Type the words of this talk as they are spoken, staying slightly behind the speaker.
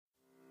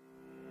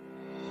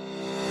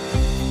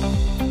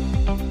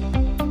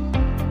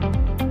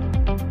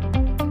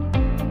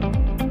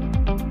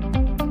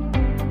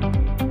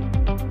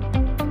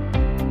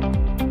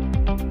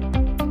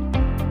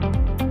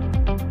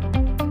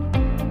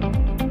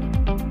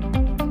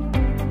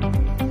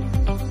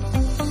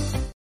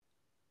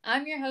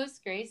I'm your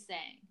host, Grace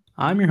Sang.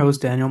 I'm your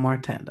host, Daniel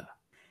Martanda,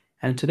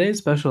 and in today's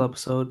special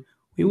episode,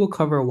 we will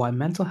cover why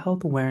mental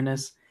health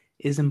awareness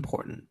is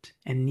important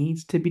and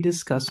needs to be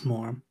discussed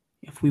more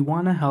if we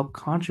want to help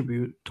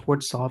contribute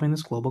towards solving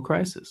this global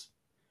crisis.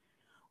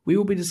 We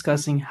will be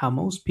discussing how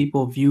most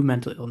people view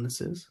mental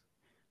illnesses,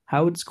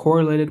 how it's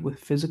correlated with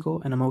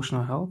physical and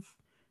emotional health,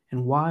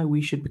 and why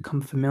we should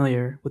become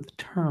familiar with the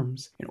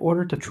terms in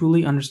order to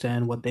truly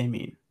understand what they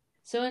mean.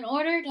 So, in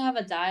order to have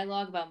a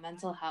dialogue about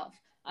mental health,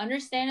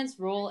 understand its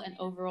role in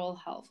overall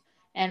health,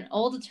 and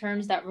all the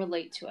terms that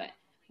relate to it,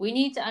 we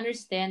need to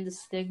understand the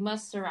stigma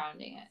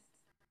surrounding it.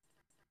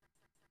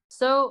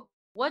 So,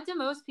 what do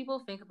most people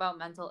think about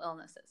mental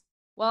illnesses?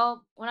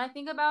 Well, when I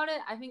think about it,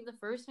 I think the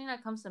first thing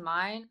that comes to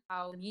mind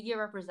how the media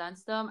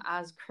represents them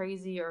as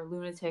crazy or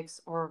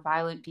lunatics or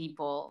violent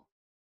people.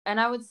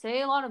 And I would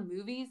say a lot of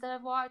movies that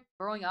I've watched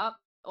growing up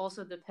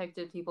also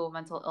depicted people with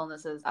mental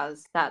illnesses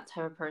as that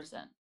type of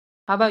person.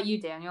 How about you,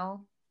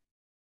 Daniel?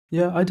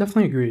 Yeah, I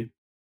definitely agree.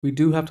 We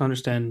do have to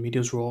understand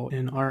media's role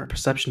in our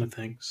perception of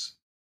things.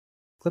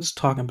 Let's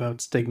talk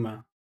about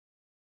stigma.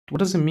 What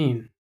does it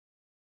mean?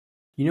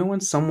 You know when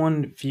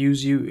someone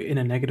views you in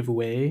a negative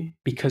way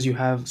because you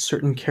have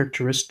certain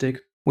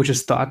characteristic which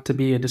is thought to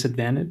be a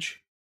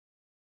disadvantage?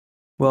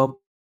 Well,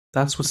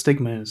 that's what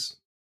stigma is.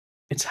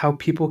 It's how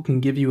people can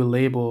give you a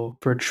label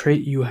for a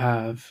trait you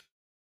have,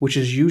 which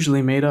is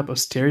usually made up of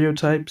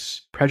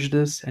stereotypes,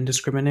 prejudice, and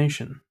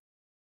discrimination.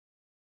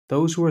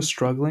 Those who are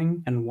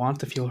struggling and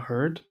want to feel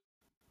heard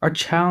are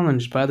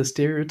challenged by the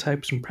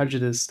stereotypes and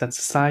prejudice that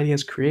society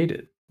has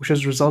created, which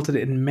has resulted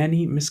in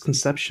many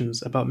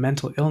misconceptions about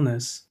mental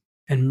illness,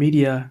 and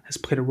media has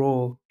played a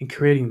role in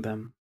creating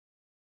them.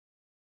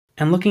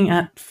 And looking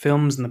at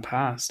films in the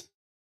past,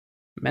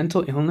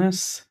 mental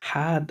illness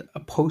had a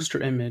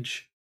poster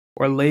image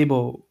or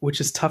label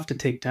which is tough to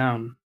take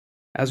down,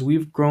 as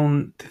we've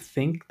grown to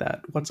think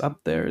that what's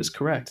up there is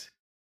correct.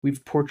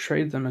 We've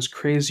portrayed them as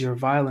crazy or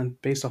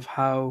violent based off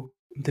how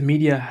the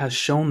media has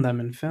shown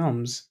them in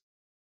films.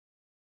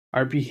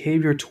 Our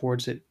behavior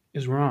towards it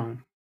is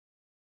wrong.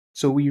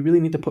 So we really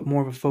need to put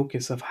more of a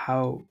focus of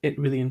how it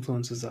really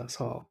influences us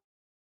all.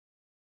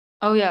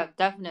 Oh, yeah,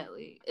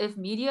 definitely. If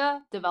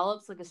media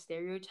develops like a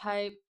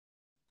stereotype,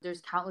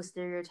 there's countless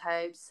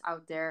stereotypes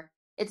out there.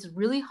 It's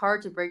really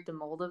hard to break the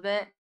mold of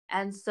it.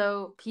 And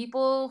so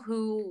people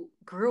who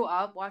grew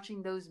up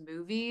watching those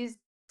movies,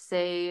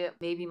 say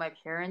maybe my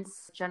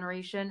parents'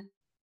 generation,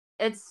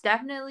 it's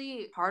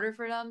definitely harder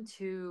for them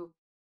to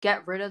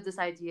get rid of this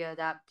idea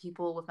that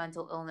people with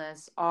mental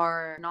illness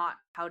are not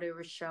how they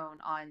were shown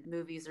on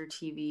movies or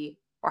TV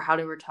or how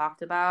they were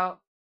talked about.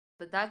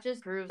 But that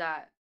just proves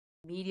that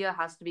media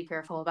has to be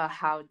careful about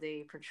how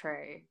they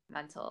portray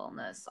mental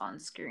illness on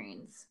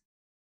screens.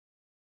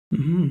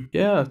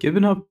 Yeah,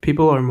 given how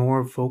people are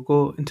more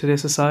vocal in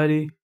today's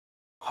society,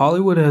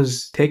 Hollywood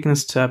has taken a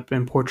step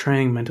in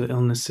portraying mental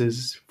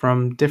illnesses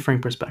from differing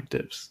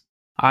perspectives.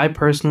 I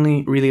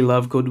personally really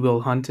love Good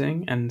Will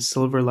Hunting and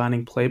Silver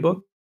Lining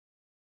Playbook,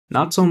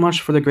 not so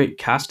much for the great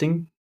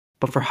casting,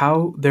 but for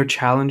how their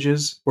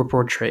challenges were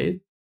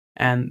portrayed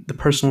and the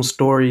personal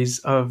stories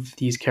of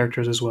these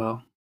characters as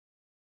well.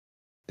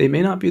 They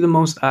may not be the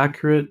most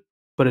accurate,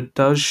 but it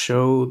does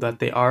show that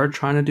they are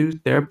trying to do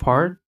their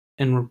part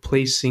in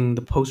replacing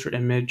the poster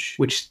image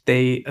which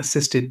they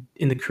assisted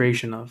in the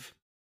creation of.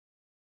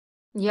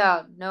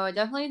 Yeah, no, I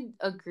definitely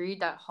agree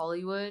that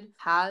Hollywood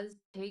has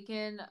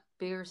taken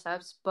bigger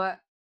steps, but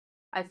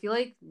I feel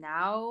like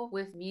now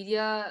with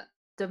media,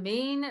 the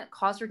main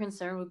cause for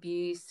concern would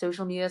be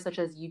social media such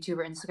as YouTube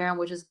or Instagram,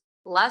 which is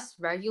less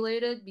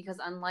regulated because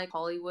unlike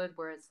Hollywood,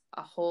 where it's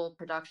a whole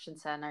production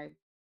center,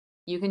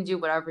 you can do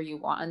whatever you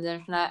want on the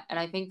internet. And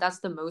I think that's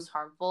the most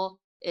harmful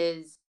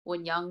is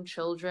when young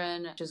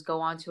children just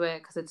go onto it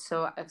because it's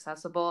so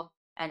accessible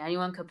and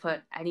anyone could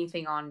put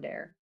anything on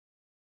there.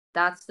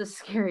 That's the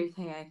scary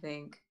thing, I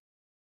think.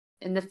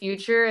 In the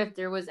future, if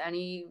there was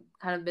any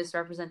kind of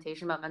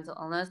misrepresentation about mental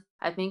illness,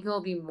 I think it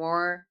will be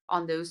more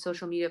on those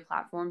social media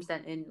platforms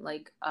than in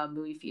like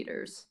movie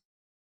theaters.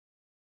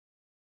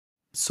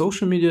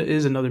 Social media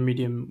is another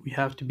medium we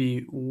have to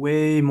be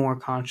way more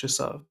conscious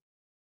of,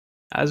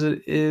 as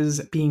it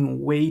is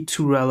being way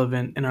too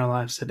relevant in our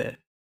lives today.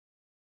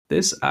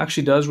 This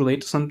actually does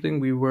relate to something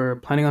we were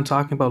planning on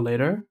talking about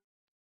later,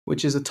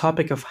 which is a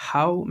topic of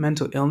how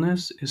mental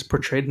illness is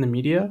portrayed in the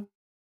media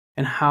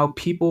and how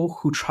people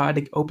who try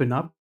to open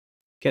up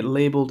get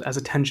labeled as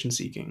attention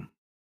seeking.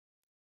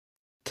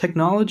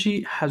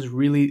 Technology has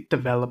really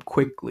developed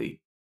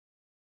quickly,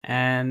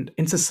 and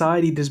in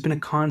society, there's been a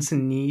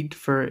constant need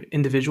for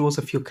individuals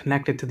to feel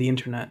connected to the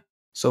internet.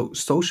 So,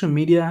 social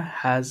media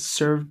has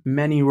served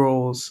many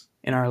roles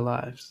in our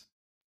lives.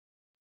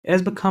 It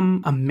has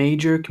become a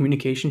major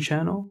communication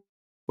channel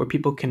where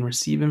people can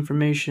receive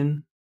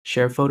information,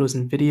 share photos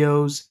and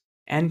videos,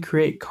 and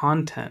create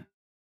content.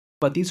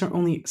 But these are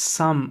only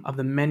some of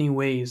the many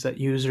ways that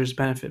users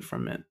benefit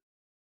from it.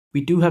 We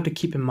do have to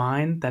keep in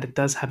mind that it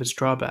does have its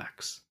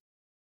drawbacks.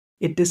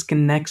 It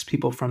disconnects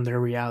people from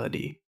their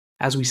reality,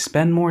 as we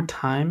spend more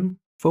time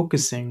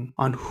focusing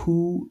on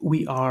who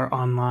we are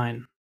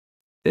online.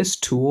 This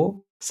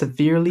tool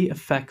severely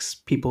affects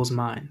people's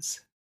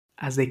minds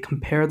as they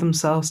compare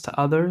themselves to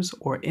others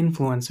or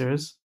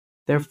influencers,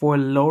 therefore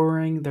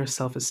lowering their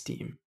self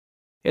esteem.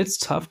 It's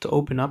tough to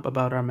open up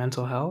about our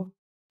mental health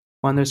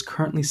when there's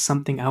currently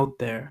something out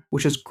there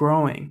which is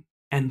growing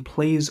and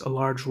plays a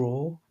large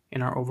role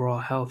in our overall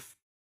health.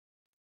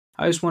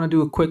 I just want to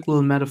do a quick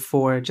little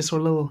metaphor, just a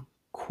little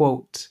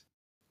quote,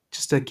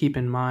 just to keep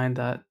in mind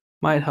that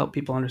might help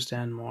people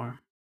understand more.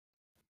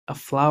 A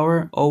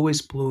flower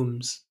always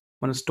blooms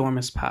when a storm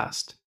is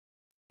past.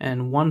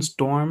 And one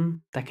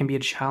storm that can be a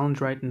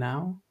challenge right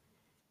now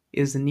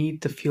is the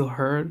need to feel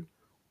heard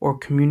or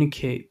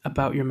communicate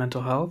about your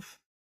mental health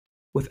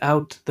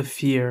without the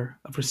fear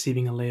of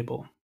receiving a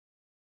label.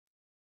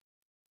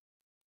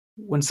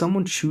 When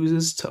someone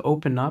chooses to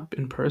open up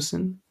in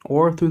person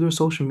or through their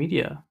social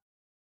media,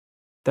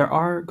 there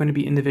are going to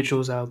be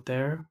individuals out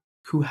there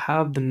who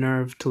have the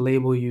nerve to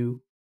label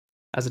you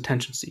as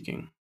attention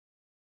seeking.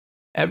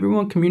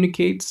 Everyone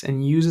communicates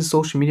and uses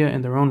social media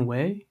in their own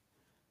way,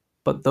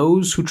 but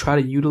those who try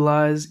to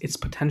utilize its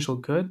potential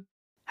good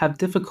have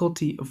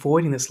difficulty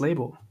avoiding this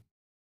label.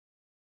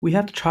 We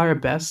have to try our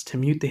best to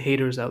mute the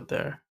haters out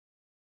there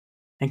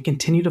and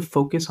continue to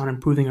focus on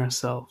improving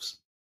ourselves.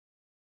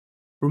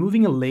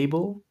 Removing a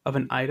label of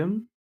an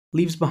item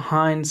leaves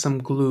behind some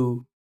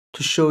glue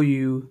to show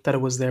you that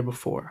it was there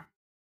before.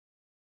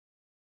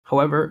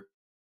 However,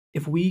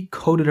 if we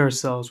coated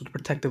ourselves with a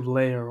protective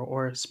layer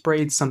or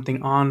sprayed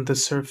something on the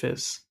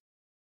surface,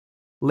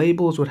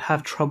 labels would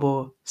have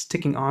trouble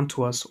sticking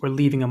onto us or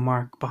leaving a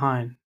mark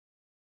behind.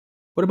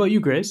 What about you,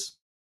 Grace?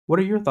 What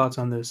are your thoughts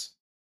on this?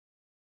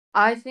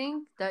 I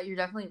think that you're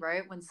definitely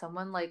right when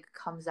someone like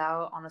comes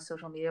out on a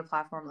social media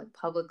platform like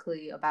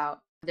publicly about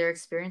their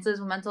experiences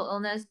with mental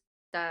illness,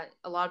 that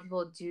a lot of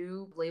people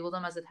do label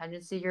them as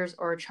attention seekers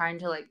or trying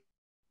to like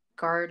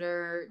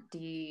garner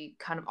the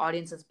kind of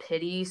audience's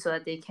pity so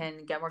that they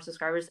can get more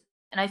subscribers.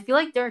 And I feel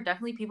like there are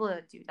definitely people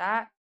that do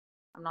that.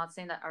 I'm not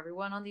saying that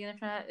everyone on the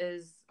internet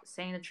is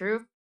saying the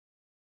truth,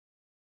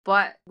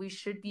 but we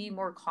should be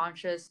more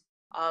conscious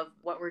of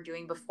what we're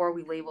doing before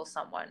we label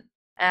someone.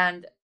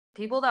 And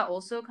people that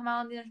also come out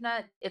on the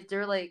internet, if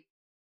they're like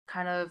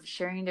kind of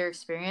sharing their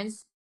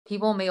experience,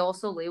 people may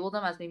also label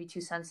them as maybe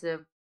too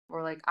sensitive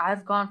or like,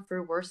 I've gone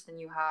through worse than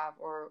you have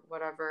or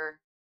whatever.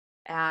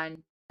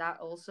 And that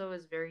also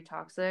is very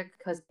toxic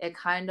because it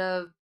kind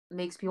of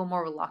makes people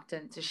more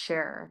reluctant to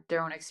share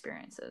their own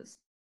experiences.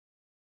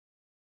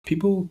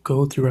 People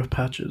go through rough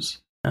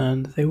patches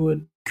and they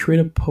would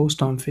create a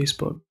post on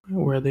Facebook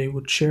where they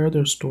would share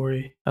their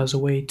story as a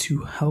way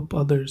to help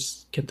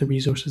others get the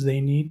resources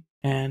they need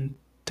and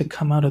to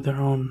come out of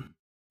their own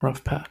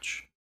rough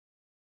patch.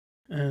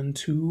 And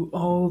to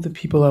all the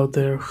people out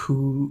there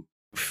who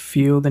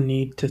feel the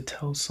need to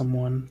tell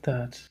someone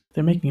that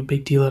they're making a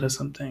big deal out of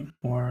something,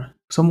 or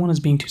someone is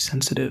being too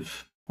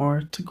sensitive,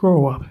 or to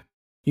grow up,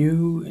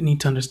 you need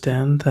to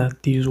understand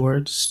that these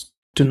words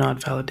do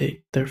not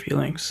validate their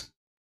feelings.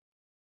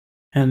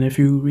 And if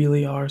you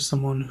really are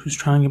someone who's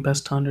trying your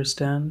best to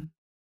understand,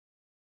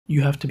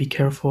 you have to be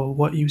careful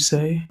what you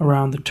say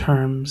around the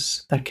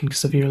terms that can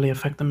severely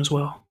affect them as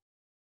well.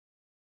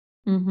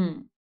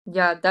 Mm-hmm.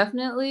 Yeah,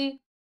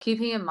 definitely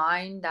keeping in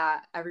mind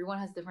that everyone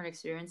has different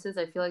experiences.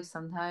 I feel like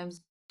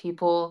sometimes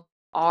people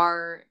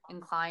are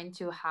inclined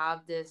to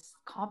have this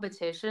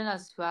competition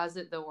as who has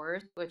it the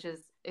worst, which is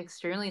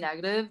extremely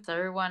negative. So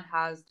everyone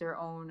has their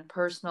own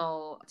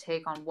personal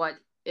take on what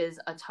is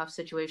a tough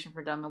situation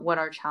for them and what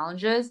are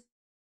challenges.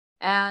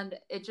 And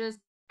it just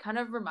kind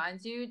of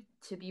reminds you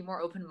to be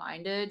more open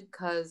minded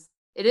because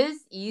it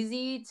is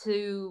easy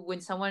to, when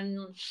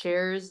someone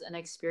shares an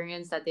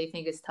experience that they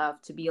think is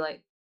tough, to be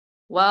like,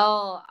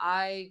 well,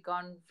 I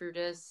gone through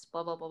this,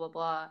 blah, blah, blah, blah,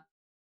 blah.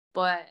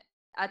 But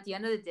at the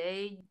end of the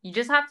day, you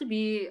just have to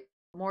be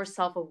more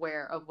self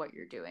aware of what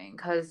you're doing.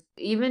 Because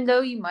even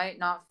though you might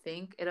not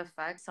think it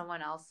affects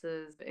someone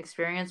else's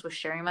experience with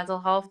sharing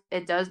mental health,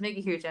 it does make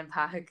a huge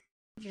impact.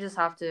 You just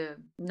have to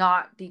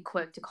not be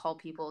quick to call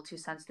people too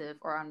sensitive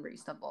or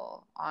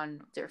unreasonable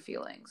on their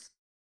feelings.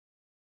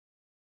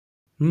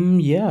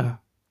 Yeah.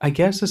 I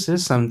guess this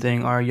is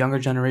something our younger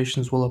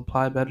generations will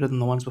apply better than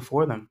the ones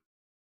before them.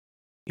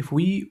 If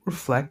we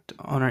reflect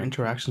on our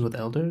interactions with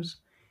elders,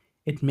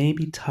 it may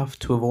be tough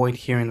to avoid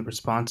hearing the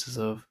responses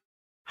of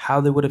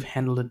how they would have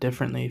handled it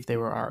differently if they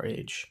were our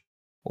age,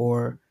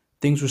 or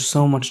things were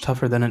so much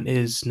tougher than it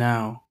is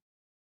now.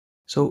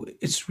 So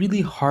it's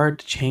really hard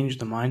to change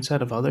the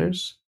mindset of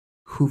others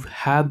who've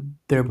had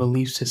their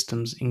belief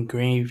systems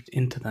engraved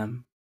into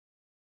them.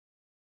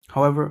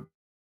 However,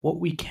 what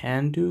we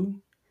can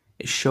do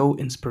is show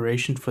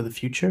inspiration for the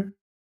future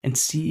and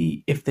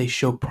see if they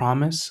show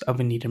promise of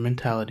a neater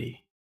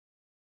mentality.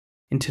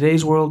 In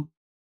today's world,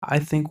 I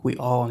think we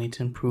all need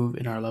to improve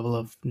in our level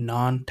of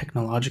non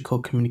technological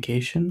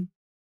communication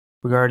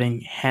regarding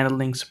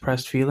handling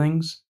suppressed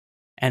feelings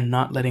and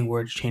not letting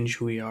words change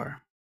who we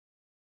are.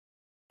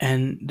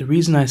 And the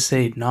reason I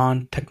say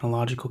non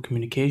technological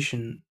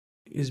communication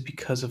is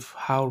because of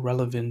how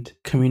relevant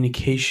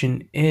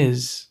communication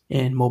is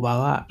in mobile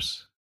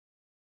apps.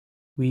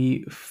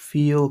 We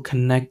feel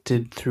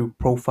connected through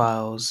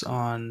profiles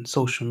on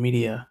social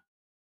media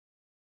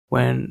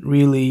when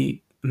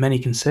really many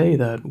can say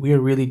that we are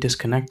really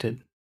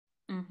disconnected.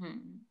 Mm-hmm.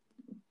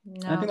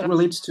 And I No, think that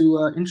relates to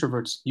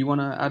introverts. You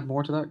want to add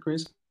more to that,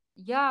 Grace?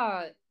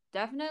 yeah,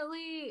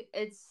 definitely.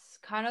 It's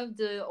kind of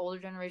the older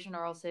generation,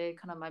 or I'll say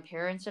kind of my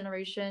parents'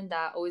 generation,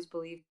 that always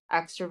believed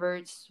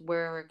extroverts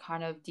were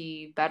kind of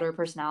the better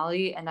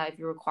personality, and that if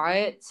you were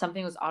quiet,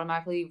 something was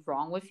automatically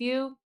wrong with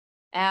you.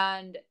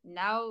 And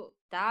now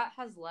that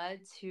has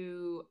led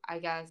to, I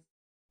guess,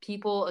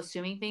 people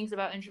assuming things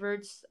about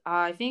introverts.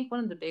 I think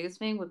one of the biggest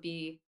thing would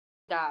be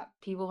that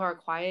people who are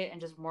quiet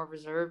and just more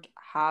reserved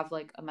have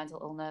like a mental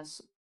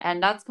illness,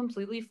 and that's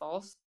completely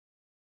false.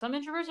 Some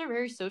introverts are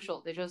very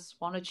social. They just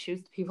want to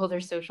choose the people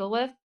they're social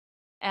with.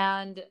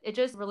 And it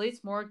just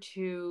relates more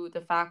to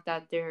the fact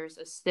that there's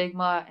a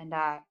stigma and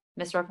that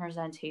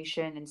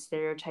misrepresentation and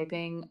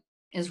stereotyping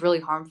is really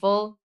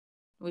harmful.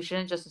 We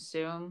shouldn't just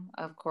assume,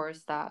 of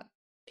course, that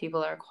people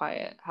that are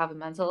quiet have a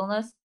mental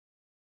illness.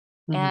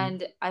 Mm-hmm.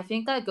 And I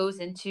think that goes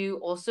into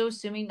also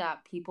assuming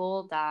that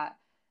people that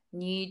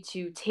need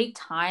to take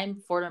time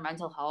for their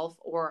mental health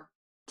or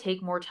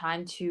take more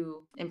time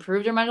to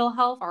improve their mental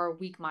health are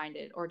weak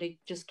minded, or they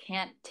just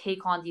can't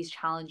take on these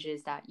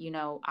challenges that,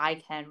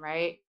 I can,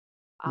 right?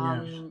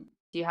 Yeah.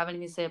 Do you have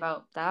anything to say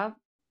about that?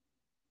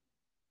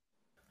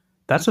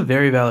 That's a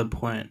very valid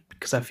point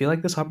because I feel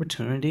like this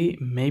opportunity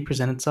may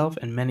present itself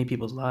in many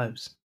people's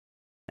lives.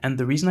 And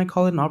the reason I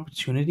call it an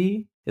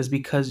opportunity is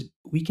because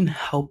we can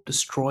help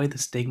destroy the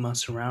stigma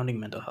surrounding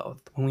mental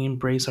health when we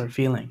embrace our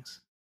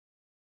feelings.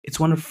 It's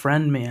when a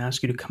friend may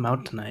ask you to come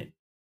out tonight,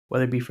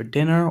 whether it be for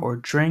dinner or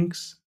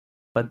drinks,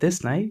 but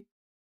this night,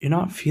 you're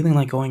not feeling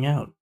like going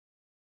out.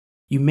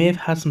 You may have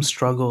had some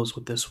struggles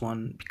with this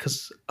one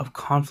because of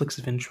conflicts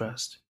of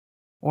interest,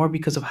 or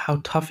because of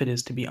how tough it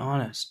is to be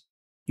honest.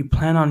 You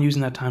plan on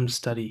using that time to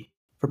study,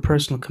 for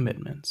personal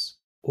commitments,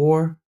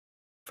 or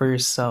for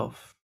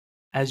yourself,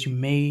 as you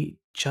may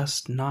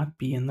just not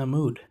be in the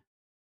mood.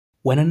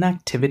 When an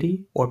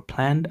activity or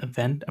planned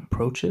event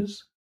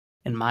approaches,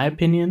 in my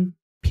opinion,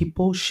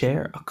 people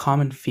share a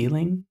common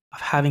feeling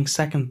of having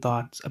second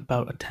thoughts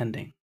about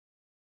attending.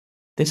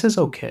 This is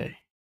okay,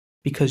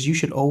 because you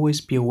should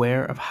always be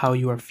aware of how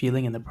you are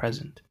feeling in the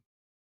present.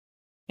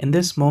 In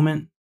this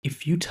moment,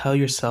 if you tell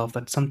yourself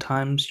that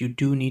sometimes you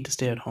do need to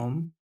stay at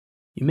home,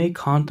 you may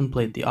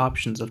contemplate the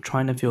options of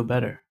trying to feel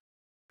better,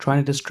 trying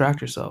to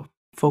distract yourself,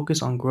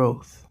 focus on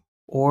growth,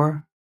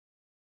 or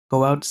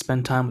go out to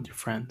spend time with your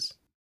friends.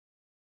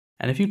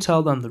 And if you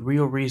tell them the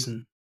real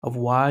reason of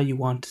why you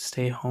want to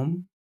stay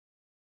home,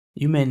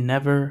 you may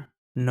never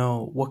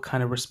know what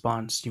kind of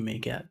response you may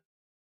get.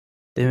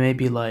 They may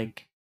be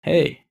like,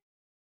 hey,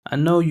 I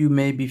know you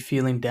may be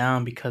feeling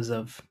down because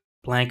of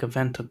blank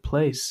event took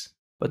place,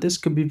 but this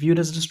could be viewed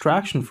as a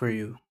distraction for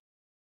you.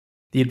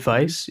 The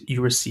advice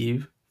you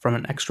receive from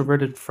an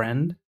extroverted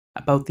friend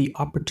about the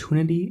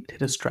opportunity to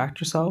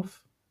distract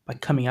yourself by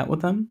coming out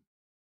with them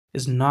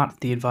is not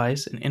the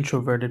advice an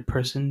introverted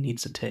person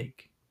needs to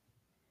take.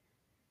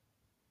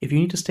 If you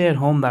need to stay at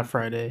home that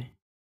Friday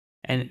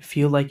and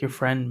feel like your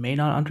friend may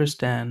not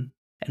understand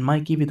and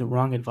might give you the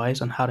wrong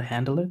advice on how to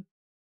handle it,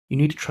 you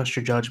need to trust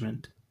your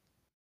judgment.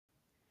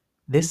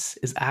 This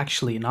is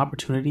actually an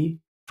opportunity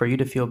for you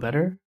to feel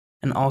better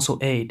and also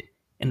aid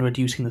in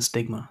reducing the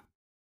stigma.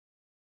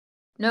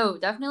 No,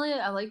 definitely.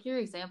 I like your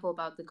example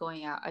about the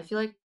going out. I feel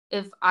like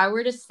if I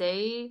were to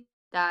say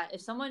that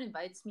if someone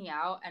invites me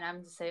out and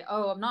I'm to say,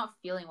 oh, I'm not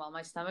feeling well,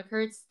 my stomach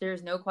hurts,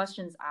 there's no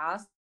questions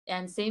asked.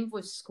 And same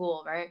with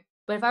school, right?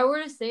 But if I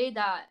were to say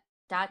that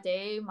that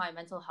day my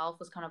mental health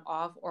was kind of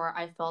off, or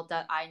I felt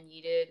that I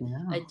needed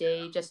Yeah, a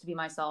day just to be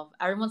myself,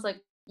 everyone's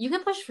like, you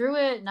can push through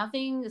it.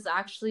 Nothing is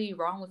actually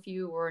wrong with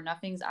you, or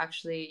nothing's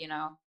actually, in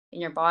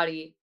your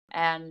body.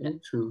 And very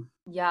true.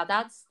 yeah,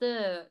 that's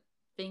the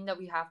thing that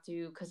we have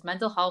to, because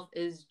mental health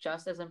is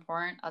just as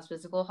important as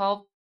physical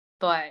health.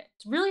 But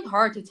it's really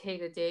hard to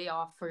take a day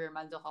off for your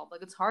mental health.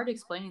 Like, it's hard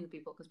explaining to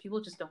people because people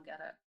just don't get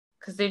it.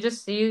 Because they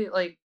just see,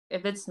 like,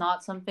 if it's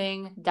not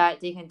something that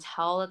they can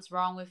tell that's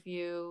wrong with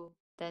you,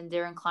 then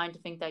they're inclined to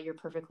think that you're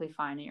perfectly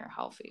fine and you're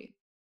healthy.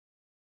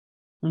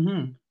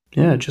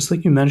 Yeah, just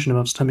like you mentioned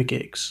about stomach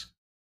aches,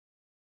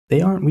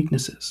 they aren't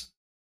weaknesses.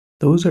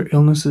 Those are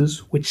illnesses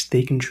which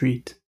they can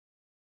treat.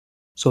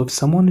 So if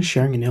someone is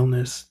sharing an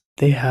illness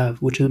they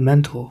have which is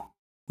mental,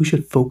 we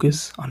should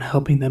focus on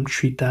helping them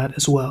treat that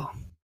as well.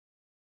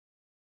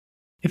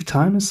 If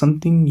time is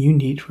something you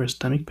need for a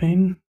stomach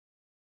pain,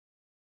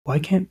 why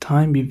can't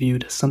time be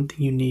viewed as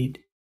something you need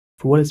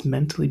for what is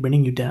mentally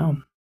bringing you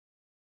down?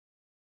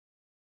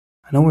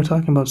 I know we're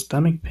talking about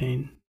stomach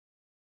pain,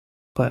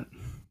 but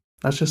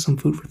that's just some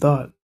food for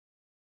thought.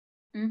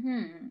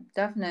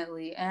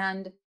 Definitely.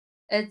 And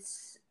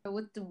it's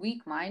with the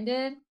weak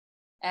minded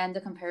and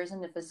the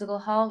comparison to physical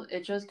health,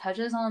 it just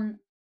touches on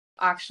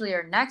actually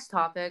our next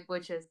topic,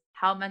 which is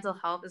how mental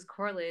health is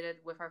correlated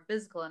with our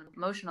physical and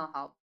emotional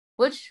health.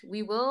 which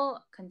we will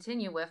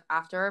continue with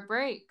after a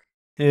break.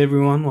 Hey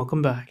everyone,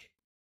 welcome back.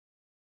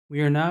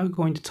 We are now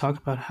going to talk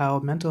about how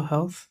mental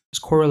health is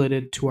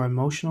correlated to our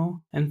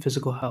emotional and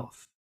physical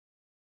health.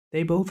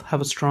 They both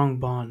have a strong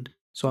bond,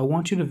 so I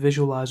want you to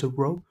visualize a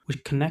rope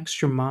which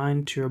connects your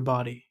mind to your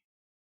body.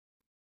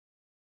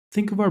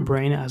 Think of our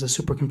brain as a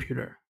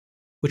supercomputer,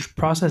 which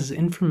processes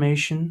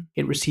information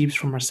it receives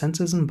from our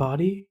senses and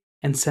body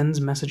and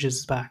sends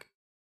messages back.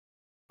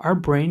 Our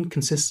brain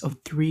consists of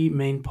three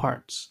main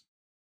parts: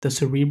 the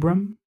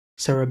cerebrum,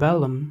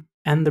 cerebellum,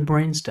 and the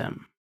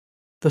brainstem.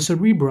 The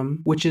cerebrum,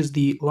 which is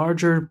the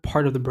larger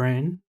part of the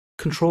brain,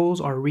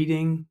 controls our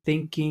reading,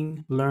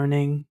 thinking,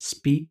 learning,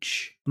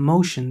 speech,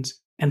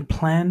 emotions, and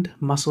planned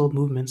muscle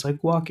movements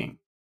like walking.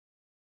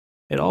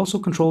 It also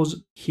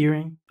controls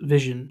hearing,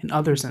 vision, and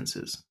other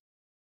senses.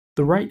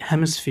 The right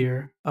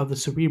hemisphere of the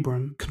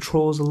cerebrum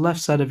controls the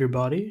left side of your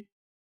body,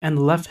 and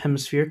the left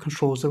hemisphere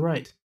controls the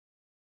right.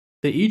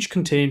 They each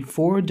contain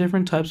four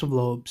different types of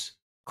lobes,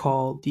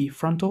 called the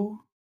frontal,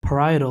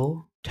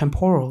 parietal,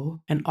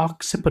 temporal, and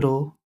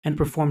occipital, and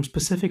perform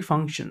specific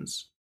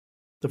functions.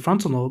 The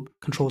frontal lobe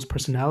controls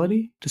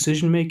personality,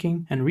 decision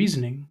making, and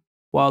reasoning,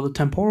 while the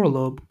temporal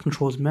lobe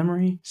controls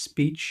memory,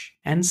 speech,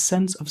 and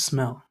sense of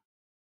smell.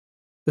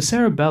 The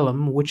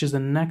cerebellum, which is the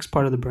next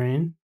part of the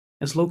brain,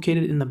 is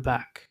located in the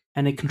back,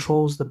 and it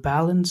controls the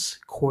balance,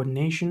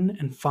 coordination,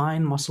 and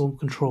fine muscle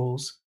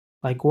controls,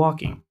 like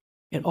walking.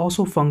 It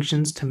also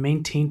functions to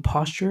maintain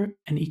posture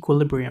and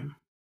equilibrium.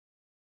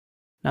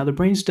 Now, the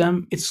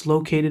brainstem is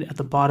located at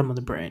the bottom of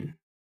the brain,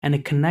 and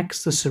it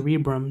connects the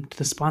cerebrum to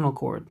the spinal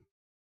cord.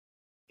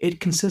 It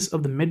consists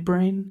of the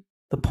midbrain,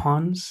 the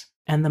pons,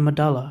 and the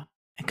medulla,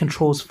 and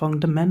controls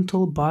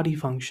fundamental body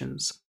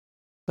functions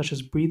such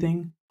as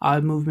breathing, eye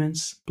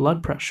movements,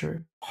 blood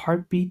pressure,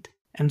 heartbeat,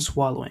 and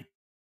swallowing.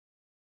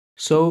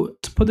 So,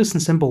 to put this in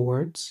simple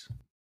words,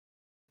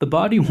 the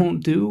body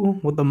won't do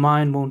what the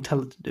mind won't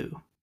tell it to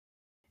do.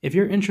 If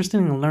you're interested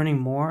in learning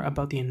more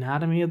about the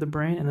anatomy of the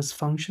brain and its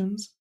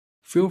functions,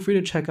 feel free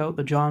to check out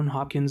the Johns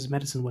Hopkins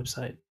Medicine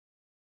website.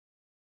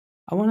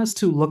 I want us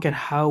to look at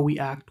how we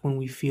act when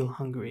we feel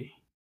hungry.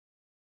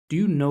 Do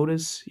you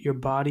notice your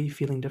body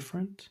feeling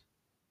different?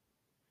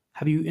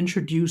 Have you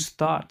introduced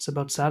thoughts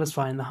about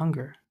satisfying the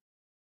hunger?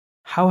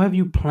 How have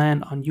you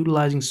planned on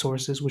utilizing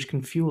sources which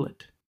can fuel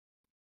it?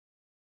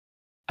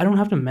 I don't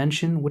have to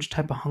mention which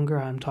type of hunger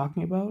I am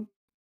talking about,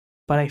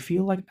 but I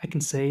feel like I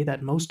can say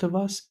that most of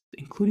us,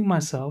 including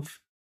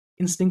myself,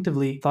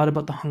 instinctively thought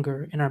about the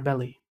hunger in our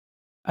belly.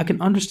 I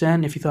can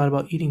understand if you thought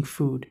about eating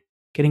food,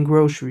 getting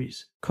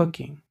groceries,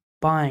 cooking,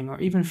 buying, or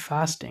even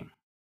fasting.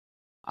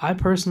 I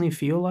personally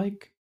feel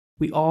like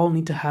we all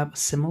need to have a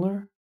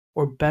similar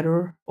or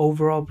better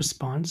overall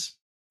response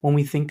when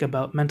we think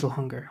about mental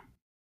hunger.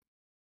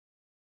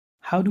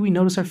 How do we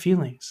notice our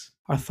feelings,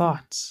 our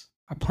thoughts,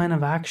 our plan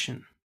of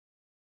action?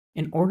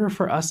 In order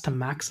for us to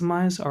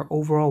maximize our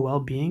overall well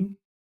being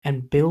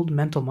and build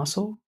mental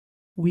muscle,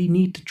 we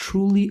need to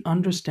truly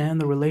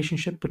understand the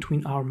relationship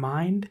between our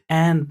mind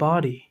and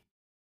body.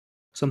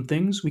 Some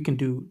things we can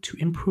do to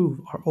improve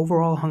our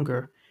overall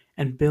hunger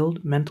and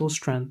build mental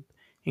strength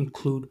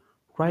include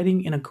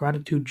writing in a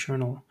gratitude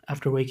journal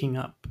after waking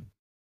up,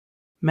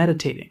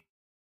 meditating,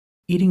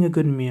 eating a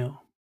good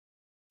meal,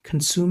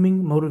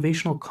 consuming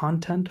motivational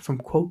content from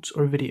quotes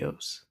or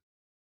videos,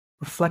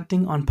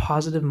 reflecting on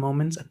positive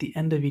moments at the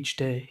end of each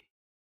day,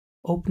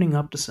 opening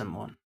up to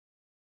someone,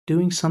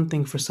 doing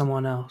something for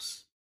someone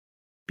else,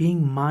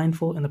 being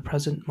mindful in the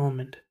present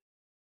moment,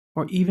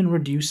 or even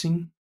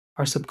reducing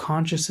our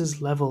subconscious's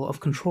level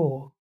of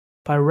control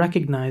by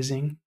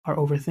recognizing our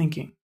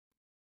overthinking.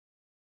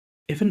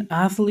 If an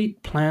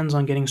athlete plans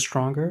on getting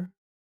stronger,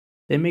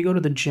 they may go to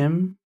the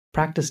gym,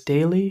 practice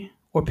daily,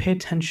 or pay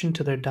attention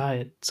to their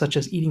diet, such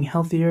as eating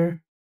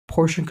healthier,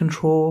 portion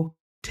control,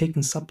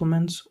 taking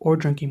supplements, or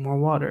drinking more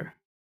water.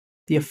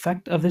 The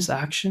effect of this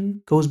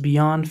action goes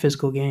beyond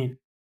physical gain.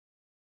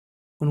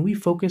 When we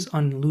focus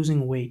on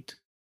losing weight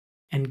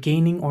and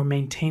gaining or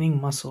maintaining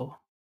muscle,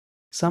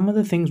 some of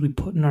the things we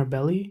put in our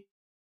belly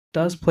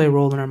does play a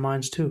role in our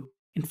minds too.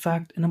 In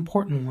fact, an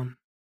important one.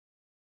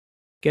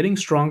 Getting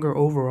stronger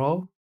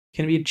overall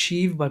can be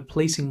achieved by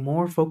placing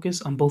more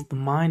focus on both the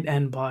mind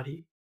and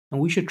body, and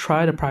we should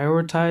try to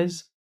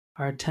prioritize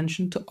our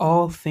attention to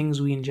all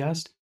things we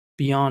ingest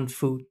beyond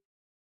food.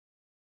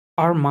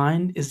 Our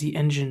mind is the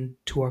engine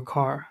to our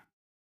car.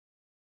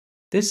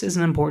 This is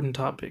an important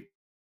topic,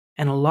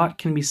 and a lot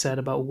can be said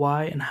about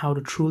why and how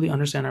to truly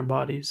understand our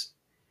bodies.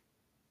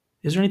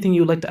 Is there anything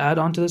you would like to add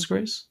on to this,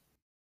 Grace?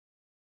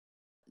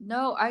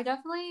 No, I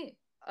definitely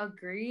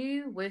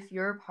agree with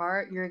your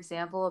part, your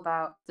example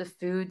about the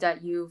food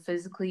that you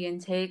physically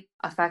intake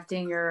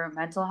affecting your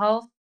mental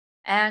health.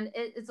 And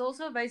it's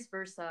also vice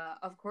versa.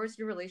 Of course,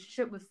 your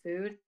relationship with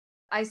food,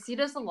 I see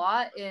this a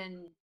lot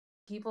in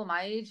people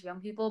my age,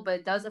 young people, but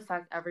it does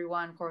affect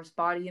everyone. Of course,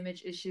 body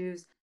image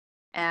issues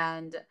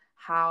and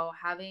how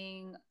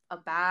having a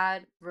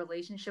bad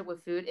relationship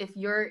with food, if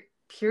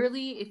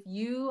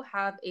you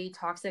have a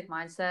toxic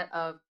mindset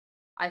of,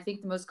 I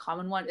think the most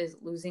common one is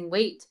losing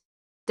weight.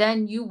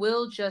 then you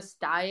will just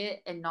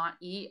diet and not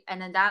eat.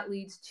 And then that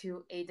leads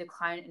to a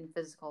decline in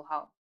physical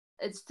health.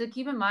 It's to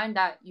keep in mind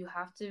that you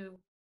have to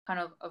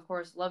of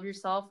course, love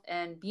yourself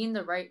and be in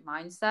the right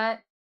mindset.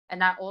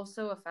 And that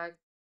also affects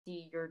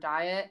your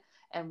diet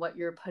and what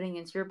you're putting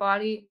into your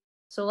body.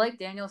 So, like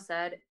Daniel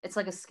said, it's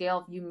like a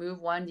scale. If you move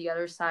one, the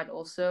other side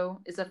also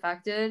is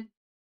affected.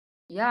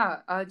 Yeah.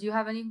 Do you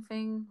have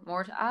anything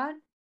more to add?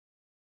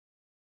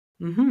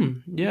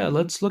 Yeah,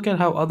 let's look at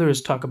how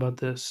others talk about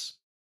this.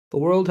 The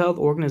World Health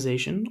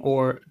Organization,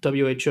 or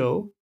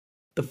WHO,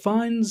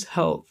 defines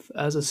health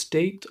as a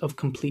state of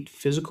complete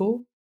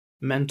physical,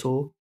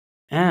 mental,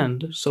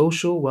 and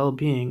social well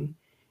being,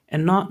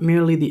 and not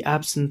merely the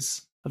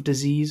absence of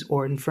disease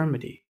or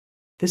infirmity.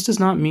 This does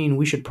not mean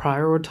we should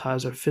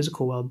prioritize our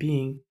physical well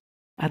being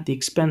at the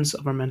expense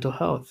of our mental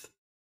health,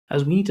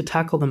 as we need to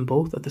tackle them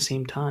both at the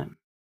same time.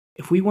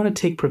 If we want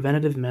to take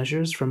preventative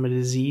measures from a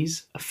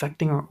disease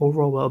affecting our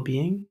overall well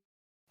being,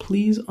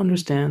 please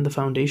understand the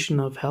foundation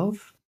of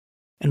health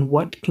and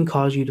what can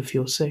cause you to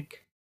feel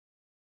sick.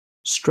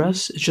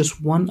 Stress is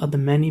just one of the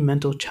many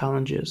mental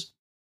challenges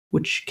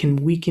which can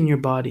weaken your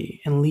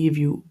body and leave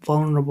you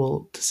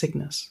vulnerable to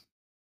sickness.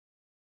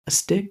 A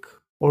stick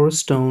or a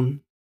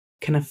stone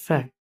can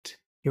affect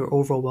your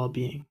overall well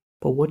being,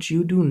 but what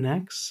you do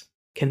next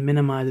can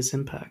minimize its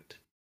impact.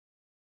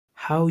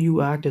 How you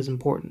act is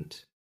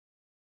important.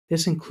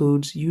 This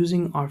includes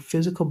using our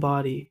physical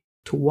body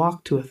to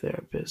walk to a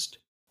therapist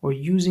or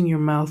using your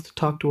mouth to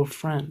talk to a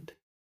friend.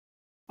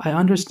 I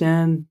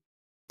understand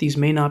these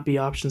may not be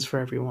options for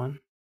everyone,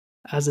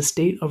 as the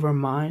state of our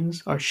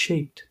minds are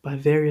shaped by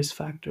various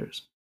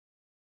factors.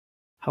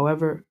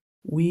 However,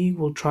 we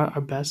will try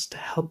our best to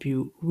help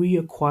you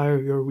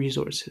reacquire your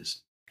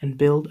resources and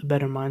build a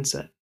better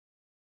mindset.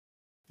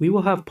 We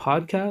will have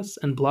podcasts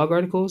and blog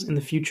articles in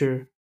the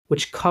future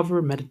which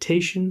cover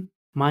meditation,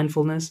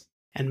 mindfulness,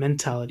 and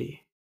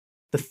mentality.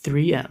 The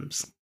three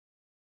M's.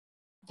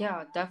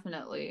 Yeah,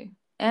 definitely.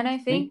 And I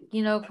Thank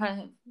think,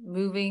 kind of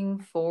moving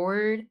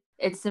forward,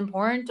 it's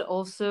important to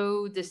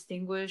also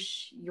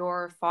distinguish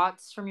your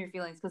thoughts from your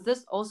feelings because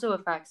this also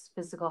affects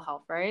physical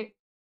health, right?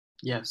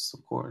 Yes,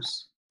 of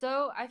course.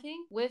 So I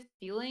think with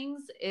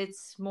feelings,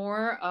 it's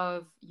more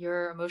of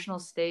your emotional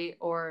state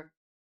or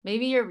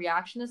maybe your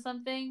reaction to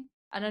something.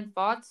 And then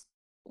thoughts,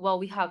 well,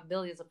 we have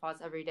millions of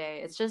thoughts every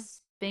day. It's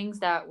just things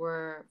that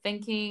we're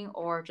thinking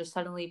or just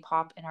suddenly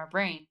pop in our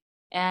brain.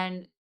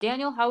 And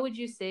Daniel, how would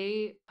you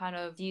say kind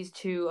of these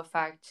two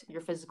affect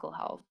your physical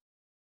health?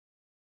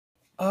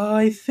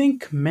 I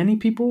think many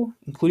people,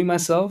 including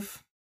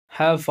myself,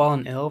 have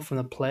fallen ill from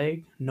the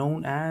plague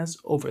known as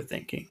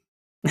overthinking.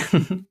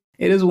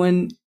 It is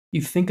when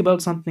you think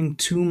about something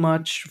too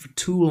much for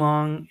too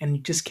long and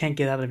you just can't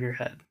get out of your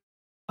head.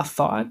 A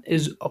thought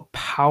is a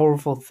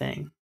powerful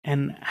thing,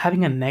 and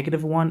having a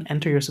negative one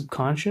enter your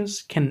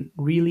subconscious can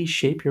really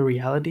shape your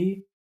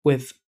reality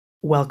with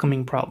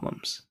welcoming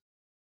problems.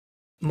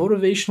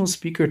 Motivational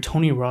speaker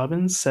Tony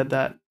Robbins said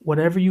that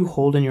whatever you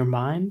hold in your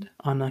mind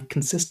on a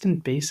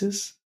consistent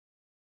basis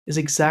is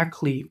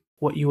exactly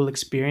what you will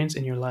experience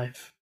in your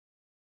life.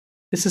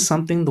 This is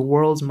something the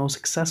world's most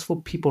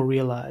successful people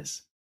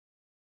realize,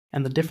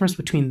 and the difference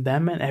between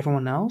them and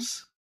everyone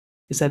else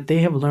is that they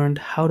have learned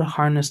how to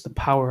harness the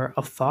power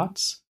of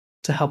thoughts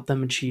to help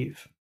them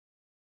achieve.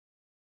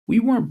 We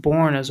weren't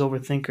born as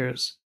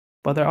overthinkers,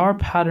 but there are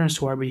patterns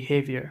to our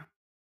behavior.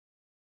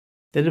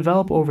 They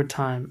develop over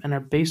time and are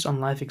based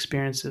on life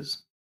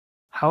experiences.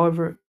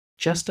 However,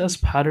 just as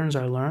patterns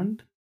are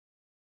learned,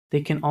 they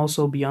can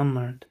also be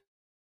unlearned.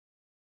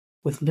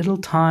 With little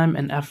time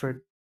and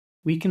effort,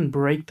 we can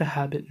break the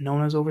habit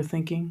known as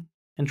overthinking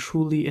and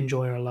truly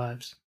enjoy our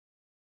lives.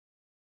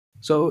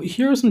 So,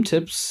 here are some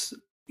tips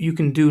you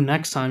can do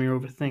next time you're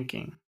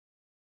overthinking.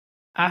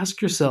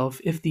 Ask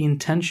yourself if the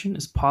intention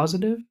is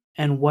positive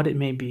and what it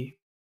may be.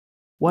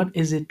 What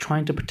is it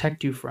trying to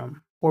protect you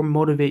from or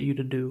motivate you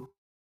to do?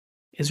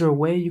 Is there a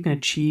way you can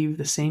achieve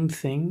the same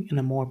thing in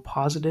a more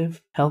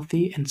positive,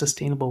 healthy, and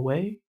sustainable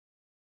way?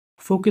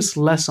 Focus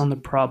less on the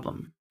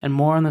problem and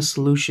more on the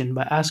solution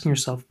by asking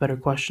yourself better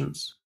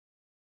questions.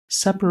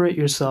 Separate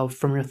yourself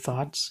from your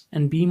thoughts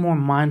and be more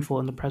mindful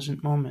in the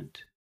present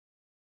moment.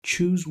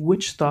 Choose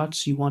which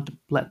thoughts you want to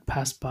let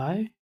pass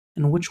by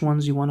and which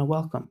ones you want to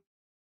welcome.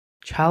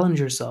 Challenge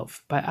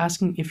yourself by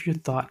asking if your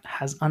thought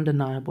has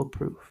undeniable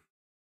proof.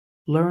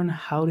 Learn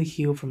how to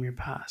heal from your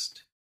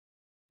past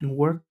and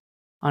work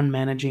on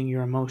managing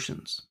your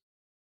emotions.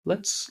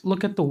 Let's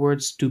look at the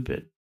word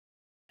stupid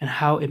and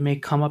how it may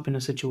come up in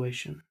a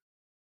situation.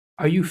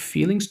 Are you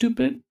feeling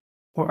stupid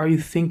or are you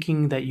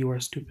thinking that you are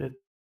stupid?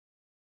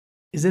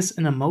 Is this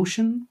an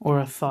emotion or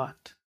a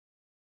thought?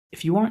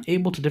 If you aren't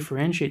able to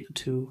differentiate the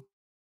two,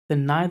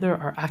 then neither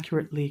are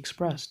accurately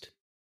expressed,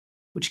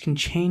 which can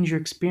change your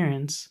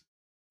experience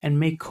and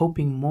make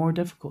coping more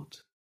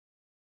difficult.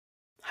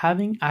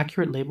 Having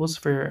accurate labels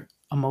for your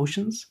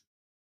emotions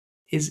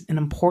is an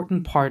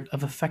important part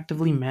of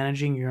effectively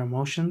managing your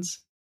emotions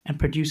and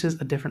produces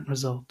a different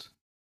result.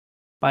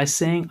 By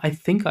saying, I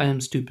think I am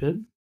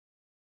stupid,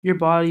 your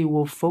body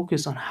will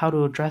focus on how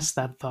to address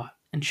that thought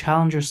and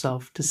challenge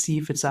yourself to see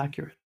if it's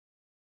accurate.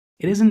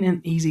 It isn't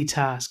an easy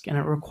task and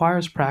it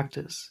requires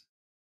practice.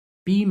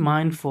 Be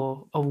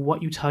mindful of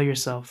what you tell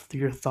yourself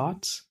through your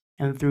thoughts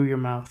and through your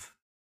mouth.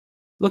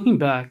 Looking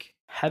back,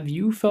 have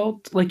you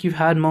felt like you've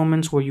had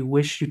moments where you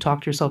wish you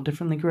talked to yourself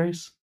differently,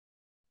 Grace?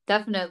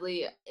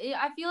 Definitely.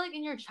 I feel like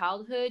in your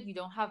childhood, you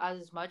don't have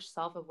as much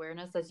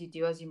self-awareness as you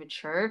do as you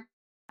mature.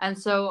 And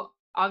so,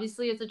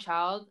 obviously, as a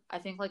child, I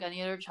think like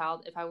any other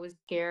child, if I was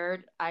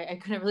scared, I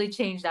couldn't really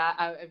change that.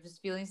 I'm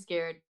just feeling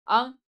scared.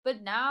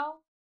 But now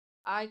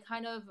I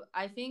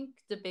think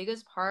the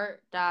biggest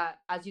part that,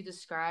 as you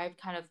described,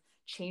 kind of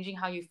changing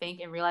how you think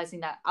and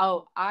realizing that,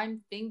 oh,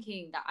 I'm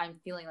thinking that I'm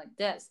feeling like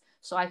this.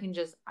 So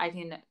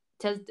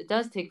it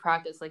does take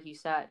practice, like you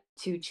said,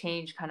 to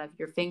change kind of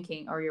your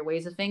thinking or your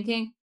ways of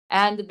thinking.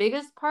 And the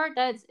biggest part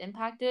that's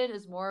impacted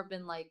has more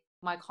been like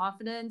my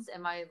confidence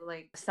and my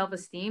like self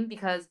esteem,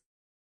 because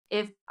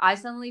if I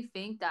suddenly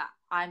think that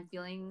I'm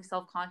feeling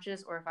self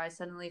conscious, or if I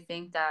suddenly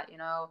think that,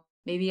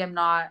 maybe I'm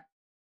not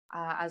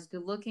as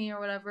good looking or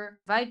whatever,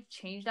 if I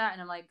change that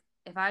and I'm like,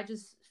 if I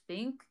just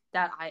think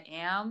that I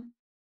am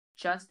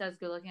just as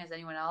good looking as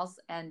anyone else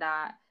and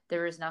that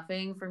there is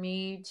nothing for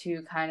me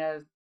to kind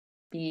of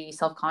be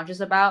self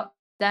conscious about,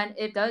 then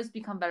it does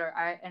become better.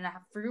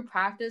 Through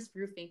practice,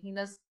 through thinking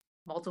this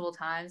multiple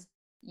times,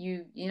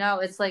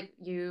 it's like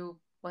you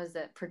was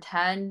it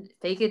pretend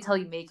fake it till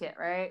you make it,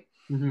 right?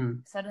 Mm-hmm.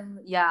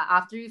 Suddenly, yeah,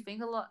 after you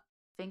think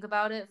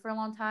about it for a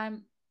long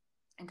time,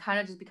 and kind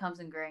of just becomes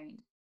ingrained.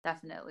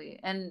 Definitely.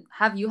 And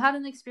have you had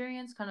an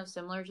experience kind of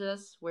similar to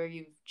this where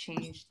you've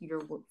changed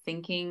your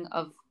thinking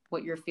of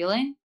what you're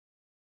feeling?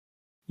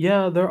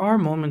 Yeah, there are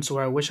moments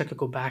where I wish I could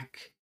go back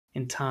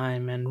in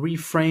time and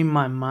reframe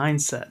my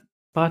mindset,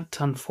 but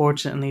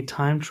unfortunately,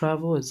 time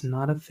travel is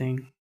not a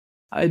thing.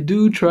 I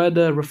do try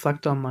to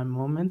reflect on my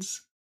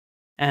moments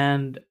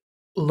and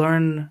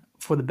learn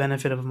for the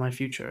benefit of my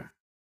future.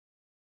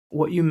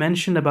 What you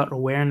mentioned about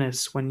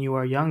awareness when you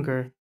are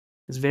younger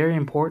is very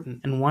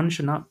important, and one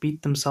should not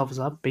beat themselves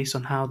up based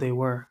on how they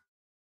were.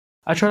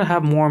 I try to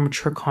have more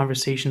mature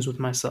conversations with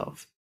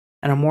myself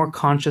and am more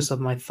conscious of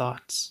my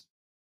thoughts,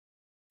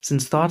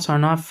 since thoughts are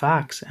not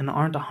facts and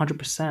aren't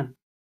 100%.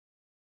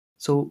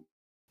 So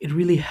it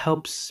really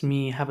helps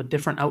me have a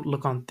different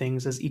outlook on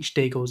things as each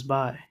day goes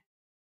by.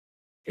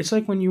 It's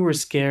like when you were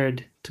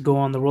scared to go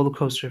on the roller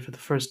coaster for the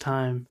first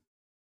time,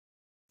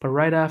 but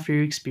right after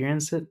you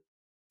experience it,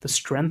 the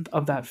strength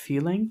of that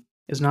feeling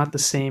is not the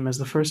same as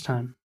the first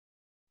time.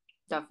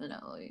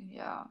 Definitely.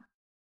 Yeah.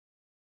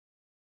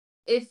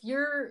 If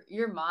your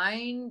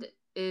mind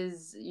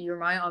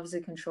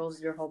obviously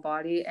controls your whole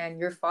body, and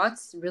your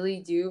thoughts really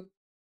do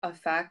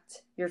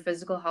affect your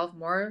physical health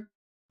more.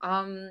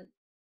 Um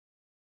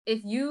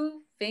if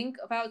you think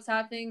about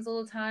sad things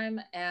all the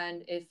time,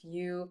 and if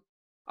you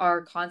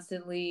are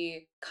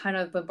constantly kind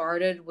of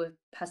bombarded with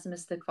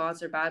pessimistic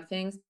thoughts or bad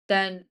things,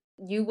 then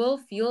you will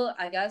feel,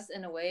 I guess,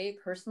 in a way,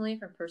 personally,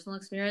 from personal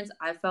experience,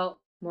 I felt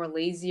more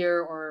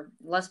lazier or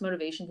less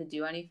motivation to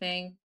do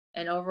anything.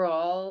 And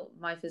overall,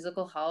 my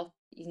physical health,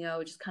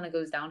 it just kind of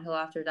goes downhill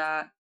after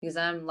that, because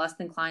I'm less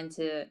inclined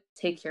to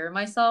take care of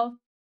myself.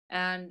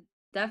 And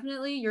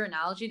definitely, your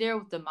analogy there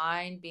with the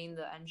mind being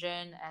the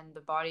engine and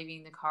the body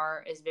being the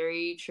car is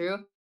very true.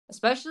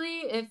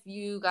 Especially if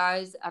you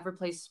guys ever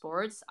play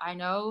sports. I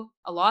know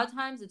a lot of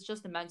times it's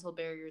just the mental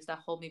barriers that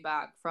hold me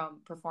back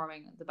from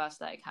performing the best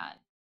that I can.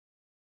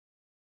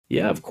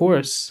 Yeah, of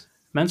course.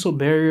 Mental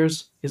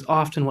barriers is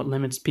often what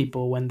limits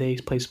people when they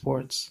play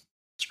sports.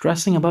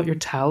 Stressing about your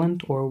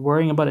talent or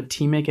worrying about a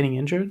teammate getting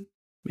injured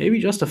may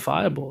be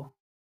justifiable,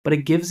 but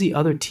it gives the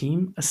other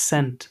team a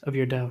scent of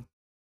your doubt.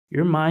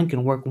 Your mind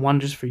can work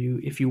wonders for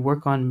you if you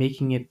work on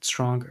making it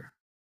stronger.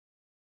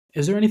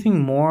 Is there anything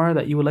more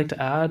that you would like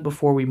to add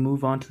before we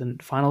move on to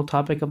the final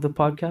topic of the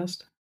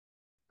podcast?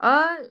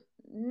 Uh,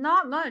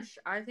 Not much.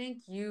 I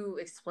think you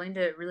explained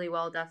it really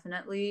well,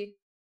 definitely,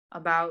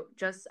 about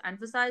just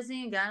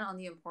emphasizing again on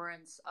the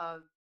importance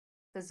of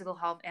physical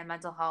health and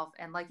mental health.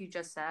 And like you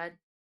just said,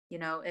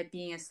 it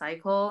being a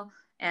cycle,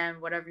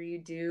 and whatever you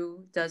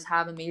do does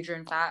have a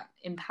major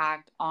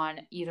impact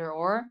on either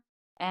or.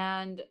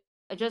 And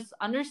just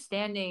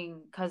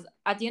understanding, because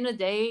at the end of the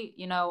day,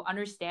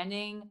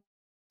 understanding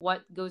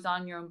what goes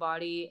on in your own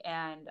body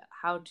and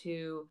how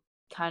to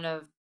kind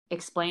of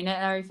explain it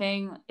and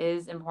everything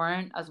is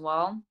important as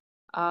well.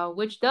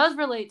 Which does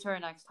relate to our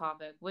next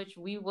topic, which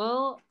we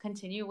will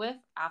continue with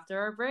after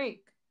our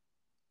break.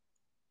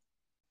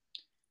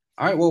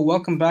 All right, well,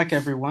 welcome back,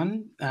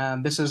 everyone.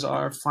 This is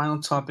our final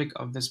topic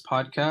of this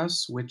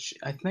podcast, which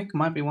I think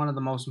might be one of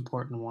the most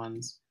important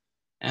ones.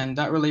 And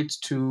that relates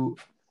to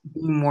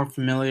being more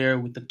familiar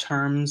with the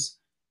terms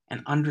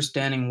and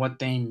understanding what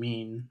they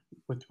mean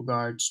with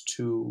regards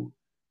to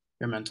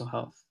your mental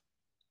health.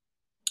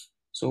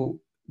 So,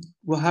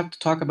 we'll have to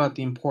talk about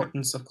the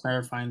importance of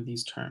clarifying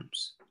these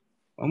terms.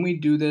 When we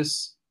do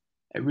this,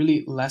 it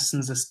really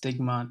lessens the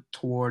stigma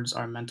towards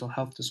our mental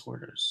health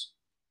disorders.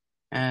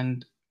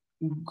 And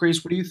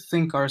Grace, what do you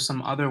think are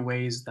some other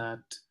ways that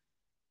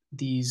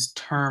these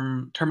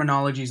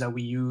terminologies that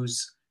we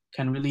use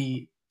can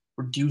really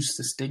reduce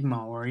the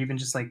stigma, or even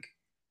just like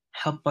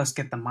help us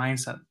get the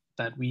mindset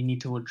that we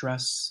need to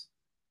address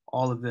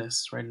all of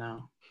this right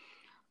now?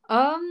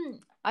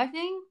 I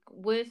think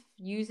with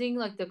using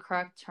like the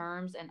correct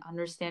terms and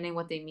understanding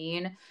what they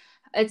mean,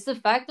 its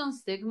effect on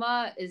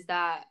stigma is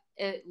that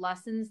it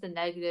lessens the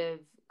negative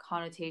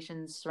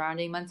connotations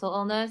surrounding mental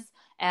illness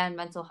and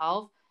mental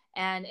health,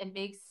 and it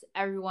makes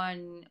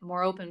everyone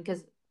more open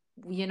because,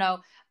 you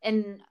know,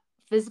 in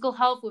physical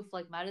health with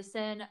like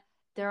medicine,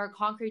 there are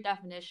concrete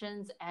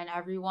definitions and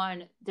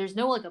everyone there's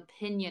no like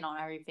opinion on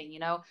everything, you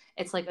know?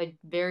 It's like a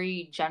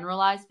very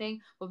generalized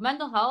thing. With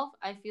mental health,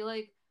 I feel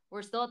like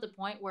we're still at the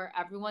point where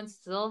everyone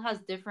still has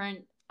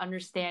different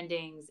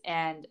understandings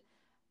and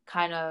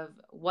kind of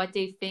what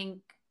they think,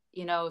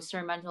 you know,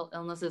 certain mental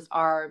illnesses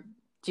are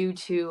due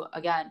to,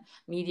 again,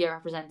 media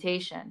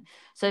representation.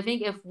 So I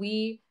think if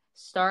we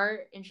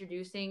start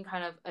introducing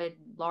kind of a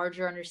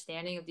larger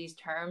understanding of these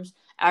terms,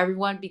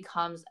 everyone's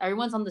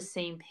on the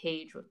same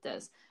page with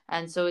this.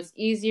 And so it's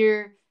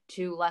easier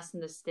to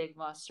lessen the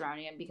stigma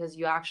surrounding it because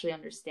you actually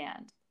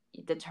understand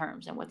the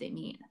terms and what they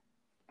mean.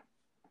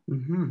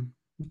 Mm-hmm.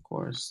 Of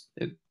course,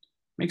 it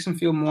makes them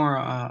feel more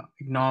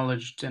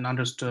acknowledged and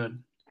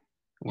understood.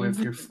 Where if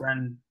your Mm-hmm.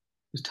 friend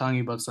is telling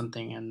you about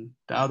something and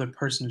the other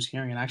person who's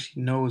hearing it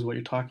actually knows what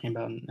you're talking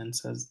about and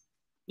says,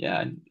 "Yeah,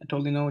 I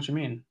totally know what you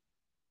mean."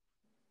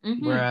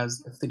 Mm-hmm.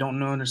 Whereas if they don't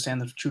know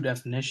understand the true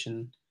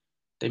definition,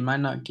 they might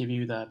not give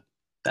you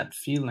that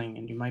feeling,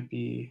 and you might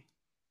be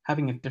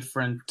having a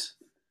different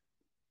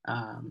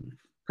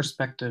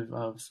perspective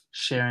of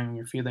sharing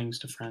your feelings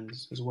to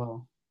friends as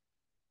well.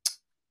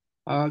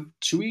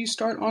 Should we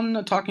start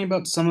on talking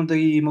about some of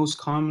the most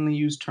commonly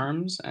used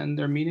terms and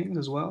their meanings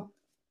as well?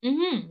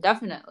 Mm-hmm.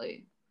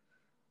 Definitely.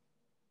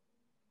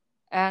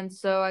 And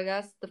so I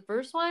guess the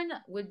first one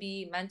would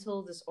be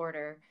mental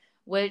disorder,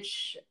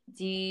 which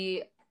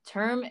the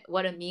term,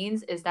 what it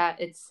means is that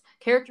it's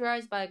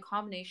characterized by a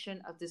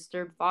combination of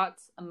disturbed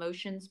thoughts,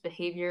 emotions,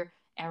 behavior,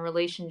 and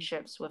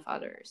relationships with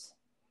others.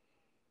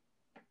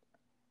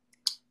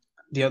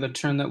 The other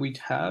term that we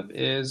have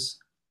is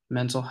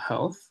mental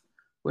health,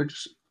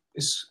 which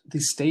is the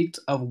state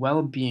of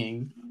well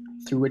being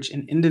through which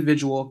an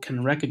individual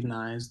can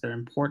recognize their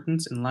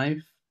importance in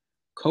life,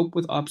 cope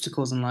with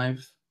obstacles in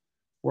life,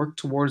 work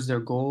towards their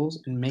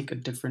goals, and make a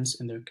difference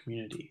in their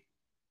community.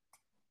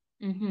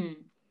 Mm-hmm.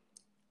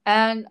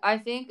 And I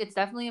think it's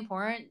definitely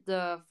important,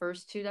 the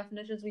first two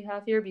definitions we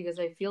have here, because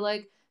I feel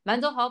like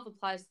mental health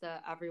applies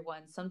to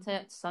everyone.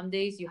 Sometimes, some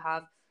days you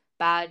have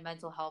bad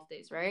mental health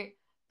days, right?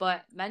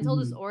 But mental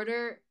Mhm.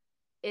 disorder,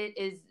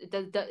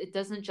 it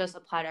doesn't just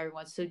apply to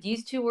everyone. So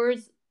these two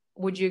words,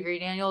 would you agree,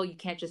 Daniel? You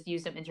can't just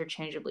use them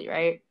interchangeably,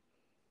 right?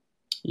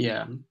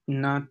 Yeah,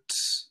 not,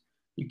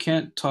 you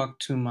can't talk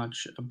too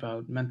much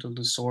about mental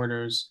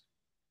disorders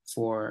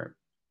for,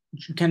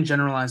 you can't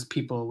generalize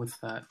people with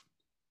that.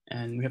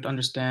 And we have to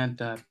understand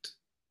that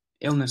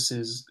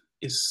illnesses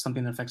is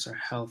something that affects our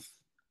health.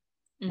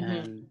 Mm-hmm.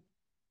 And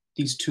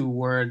these two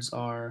words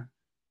are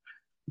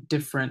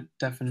different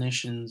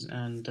definitions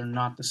and they're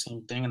not the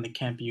same thing and they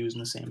can't be used in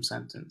the same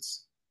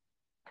sentence.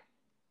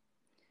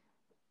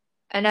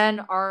 And then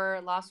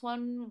our last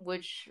one,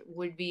 which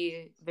would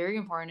be very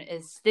important,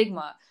 is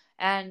stigma.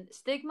 And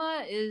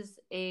stigma is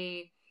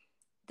a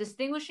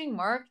distinguishing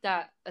mark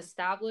that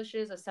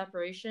establishes a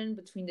separation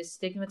between the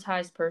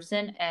stigmatized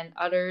person and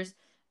others,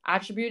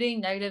 attributing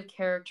negative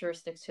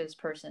characteristics to this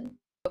person.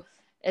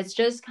 It's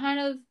just kind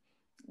of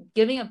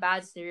giving a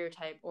bad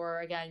stereotype, or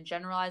again,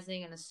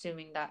 generalizing and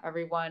assuming that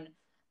everyone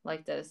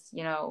like this,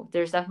 you know,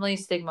 there's definitely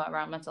stigma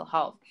around mental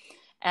health.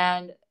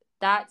 And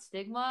that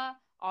stigma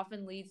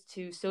often leads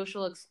to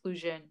social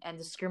exclusion and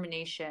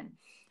discrimination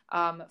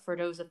for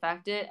those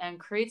affected and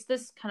creates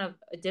this kind of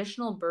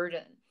additional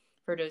burden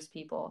for those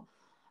people.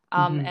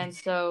 Mm-hmm. And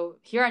so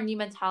here at New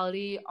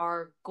Mentality,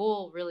 our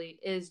goal really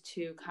is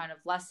to kind of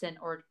lessen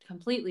or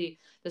completely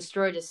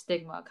destroy the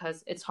stigma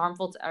because it's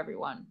harmful to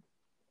everyone.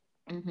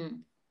 Mm-hmm.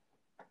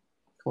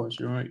 Of course,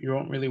 you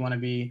don't really want to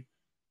be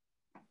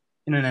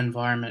in an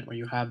environment where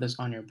you have this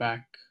on your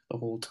back the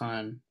whole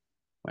time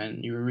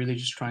when you were really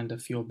just trying to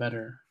feel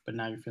better, but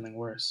now you're feeling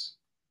worse.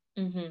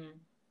 Mm-hmm.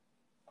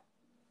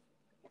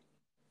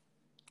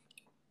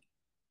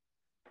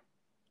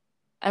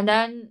 And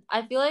then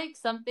I feel like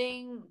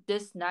something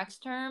this next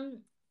term,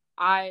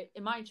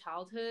 in my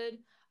childhood,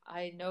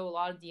 I know a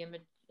lot of the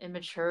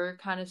immature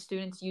kind of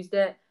students used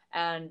it,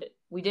 and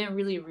we didn't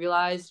really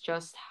realize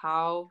just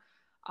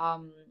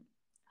um,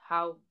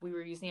 how we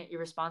were using it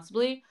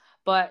irresponsibly.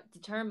 But the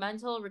term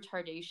mental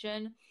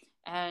retardation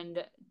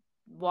and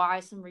why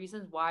some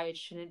reasons why it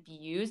shouldn't be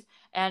used,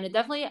 and it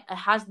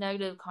has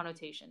negative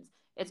connotations.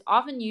 It's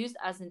often used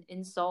as an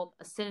insult,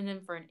 a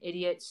synonym for an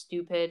idiot,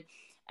 stupid,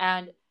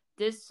 and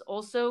this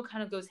also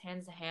kind of goes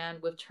hand in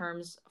hand with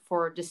terms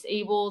for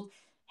disabled,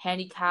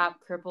 handicapped,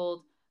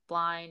 crippled,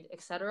 blind,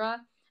 etc.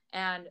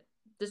 And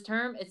this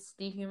term, it's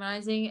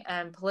dehumanizing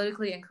and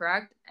politically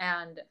incorrect.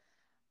 And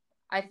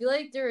I feel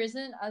like there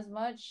isn't as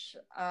much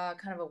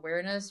kind of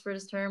awareness for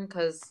this term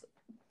because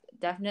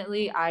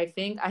definitely, I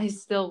think I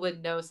still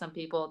would know some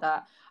people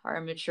that are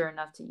immature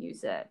enough to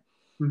use it.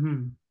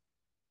 Hmm.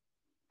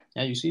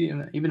 Yeah, you see,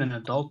 even in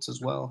adults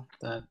as well,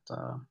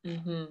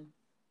 Hmm.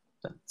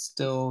 that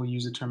still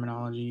use the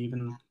terminology,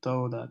 even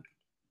though that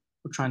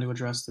we're trying to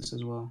address this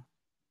as well.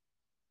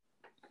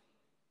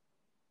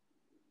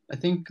 I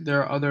think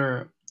there are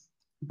other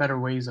better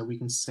ways that we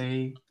can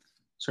say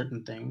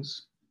certain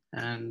things,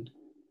 and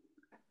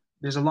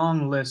there's a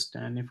long list.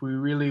 And if we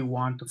really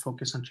want to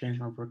focus on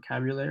changing our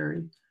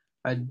vocabulary,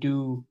 I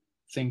do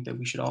think that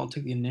we should all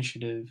take the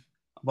initiative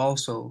of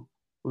also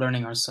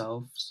learning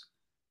ourselves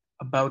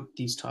about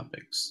these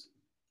topics.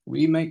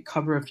 We might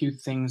cover a few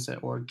things that,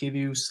 or give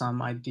you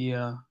some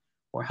idea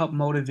or help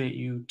motivate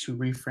you to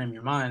reframe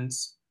your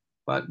minds,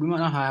 but we might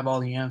not have all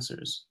the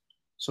answers.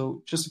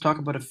 So, just to talk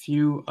about a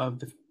few of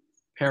the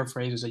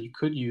paraphrases that you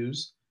could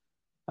use,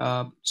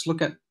 let's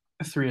look at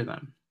three of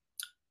them: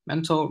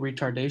 mental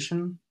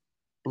retardation,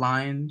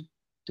 blind,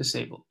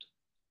 disabled.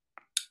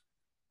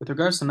 With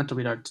regards to mental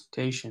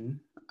retardation,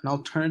 an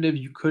alternative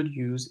you could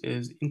use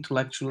is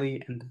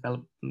intellectually and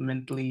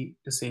developmentally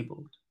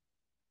disabled.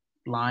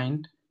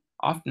 Blind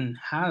often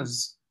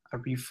has a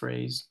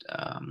rephrased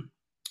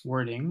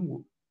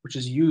wording, which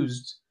is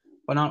used,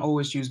 but not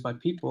always used by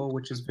people,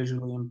 which is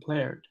visually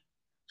impaired.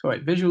 So,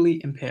 right,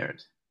 visually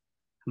impaired.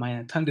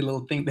 My tiny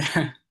little thing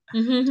there.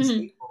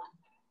 Disabled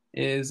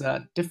is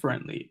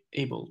differently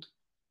abled.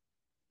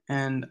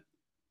 And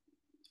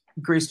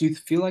Grace, do you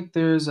feel like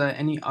there's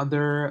any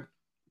other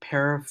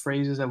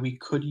paraphrases that we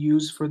could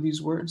use for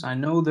these words? I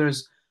know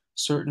there's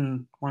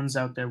certain ones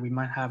out there we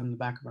might have in the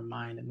back of our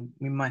mind and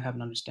we might have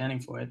an understanding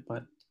for it,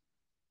 but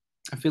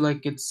I feel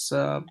like it's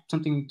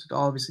something to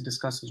obviously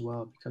discuss as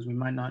well because we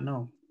might not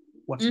know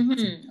what's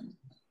Hmm.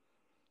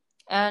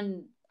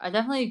 And I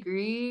definitely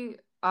agree.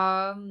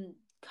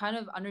 Kind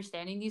of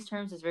understanding these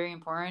terms is very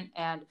important,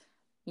 and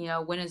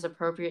when is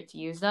appropriate to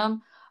use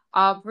them.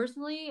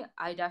 Personally,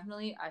 I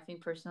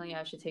think personally,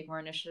 I should take more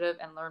initiative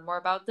and learn more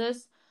about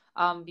this.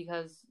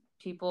 Because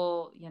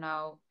people,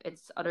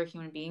 it's other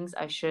human beings.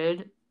 I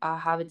should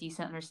have a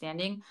decent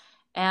understanding,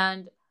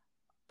 and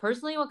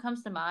personally, what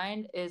comes to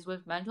mind is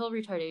with mental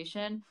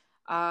retardation.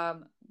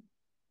 Um,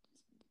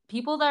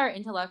 People that are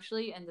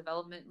intellectually and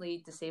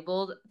developmentally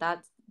disabled,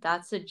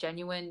 that's a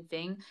genuine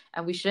thing,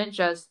 and we shouldn't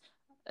just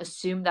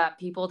assume that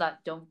people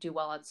that don't do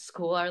well at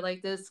school are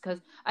like this,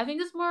 because I think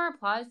this more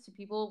applies to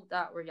people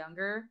that were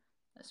younger,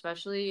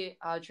 especially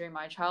during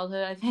my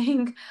childhood. I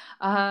think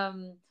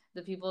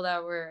the people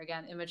that were,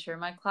 again, immature in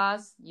my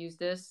class use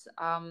this,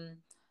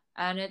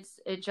 and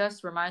it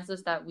just reminds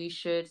us that we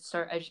should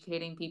start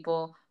educating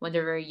people when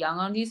they're very young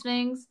on these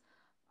things,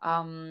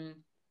 um,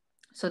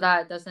 so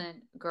that it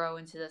doesn't grow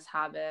into this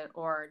habit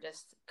or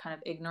just kind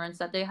of ignorance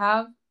that they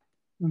have.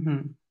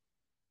 Mm-hmm.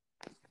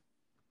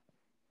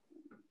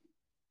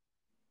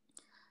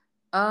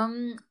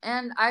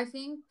 And I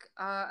think,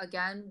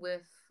 again,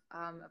 with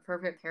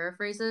appropriate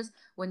paraphrases,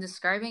 when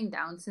describing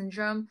Down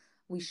syndrome,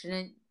 we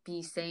shouldn't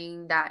be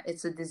saying that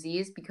it's a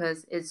disease,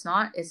 because it's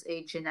not. It's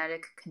a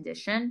genetic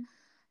condition,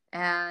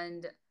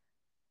 and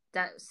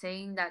that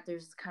saying that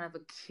there's kind of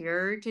a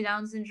cure to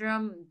Down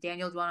syndrome.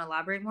 Daniel, do you want to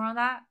elaborate more on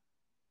that?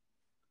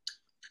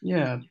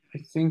 Yeah, I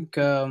think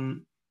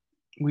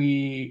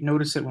we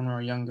notice it when we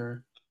were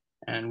younger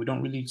and we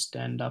don't really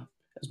stand up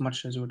as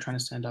much as we're trying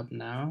to stand up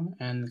now.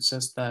 And it's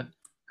just that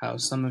how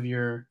some of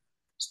your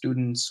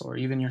students, or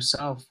even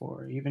yourself,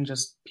 or even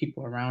just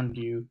people around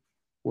you,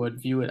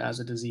 would view it as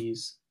a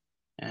disease.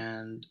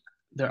 And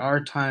there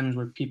are times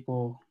where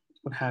people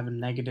would have a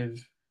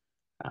negative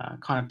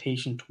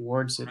connotation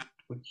towards it,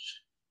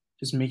 which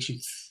just makes you,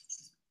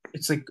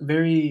 it's like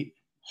very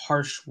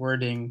harsh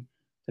wording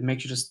that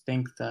makes you just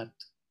think that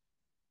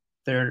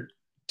they're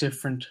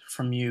different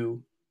from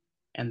you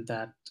and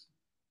that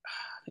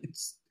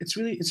it's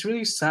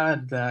really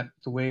sad that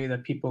the way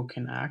that people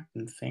can act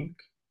and think.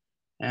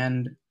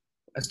 And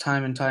as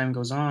time and time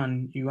goes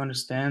on, you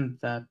understand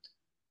that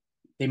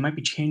they might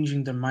be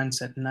changing their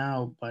mindset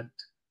now, but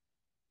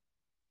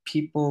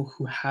people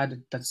who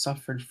had that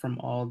suffered from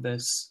all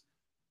this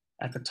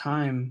at the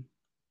time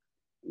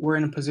were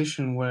in a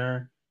position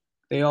where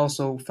they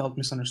also felt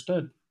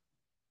misunderstood.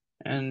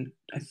 And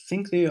I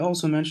think they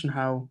also mentioned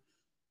how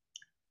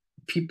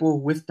people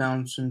with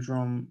Down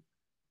syndrome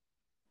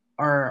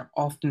are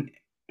often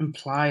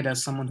implied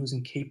as someone who's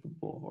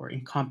incapable or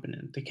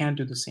incompetent. They can't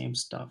do the same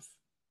stuff.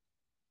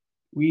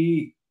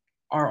 We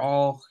are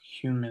all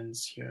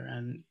humans here,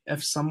 and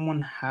if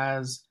someone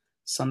has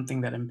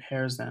something that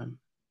impairs them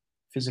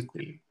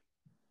physically,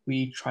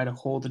 we try to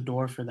hold the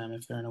door for them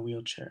if they're in a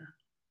wheelchair.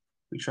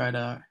 We try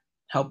to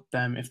help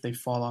them if they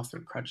fall off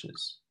their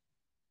crutches.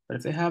 But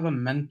if they have a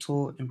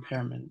mental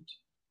impairment,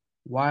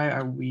 why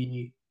are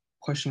we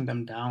pushing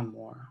them down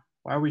more?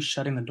 Why are we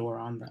shutting the door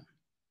on them?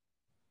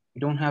 We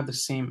don't have the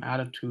same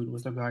attitude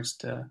with regards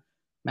to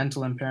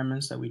mental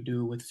impairments that we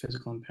do with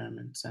physical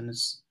impairments, and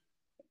it's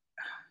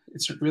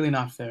really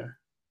not fair.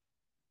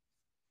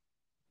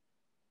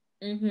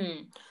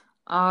 Mm-hmm.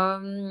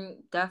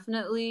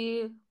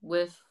 Definitely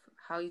with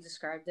how you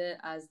described it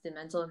as the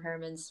mental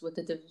impairments with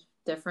the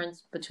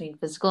difference between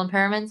physical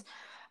impairments.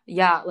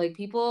 Yeah, like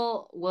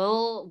people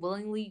will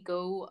willingly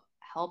go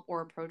help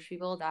or approach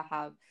people that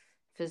have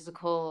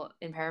physical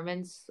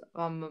impairments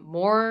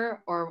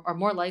more or are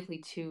more likely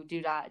to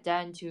do that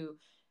than to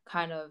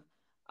kind of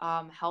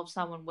help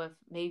someone with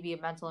maybe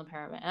a mental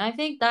impairment. And I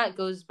think that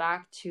goes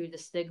back to the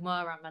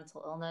stigma around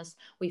mental illness.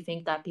 We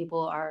think that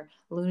people are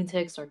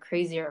lunatics or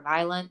crazy or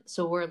violent,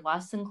 so we're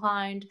less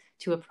inclined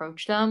to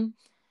approach them.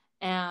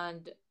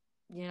 And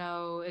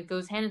it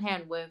goes hand in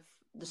hand with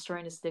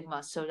destroying the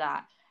stigma so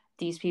that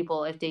these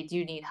people, if they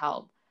do need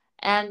help,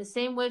 and the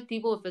same with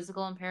people with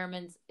physical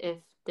impairments, if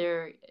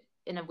they're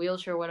in a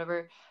wheelchair or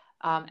whatever,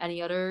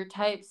 any other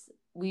types,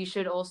 we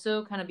should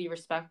also kind of be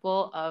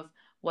respectful of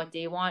what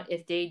they want.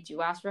 If they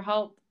do ask for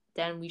help,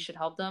 then we should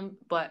help them.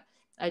 But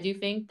I do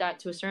think that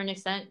to a certain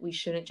extent, we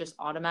shouldn't just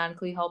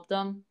automatically help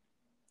them.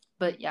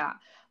 But yeah,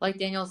 like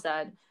Daniel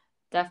said,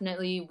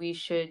 definitely we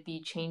should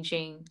be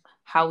changing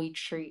how we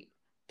treat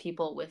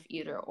people with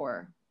either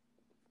or.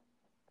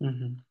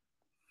 Mm-hmm.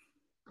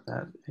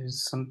 That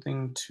is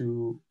something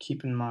to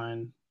keep in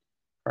mind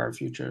for our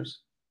futures.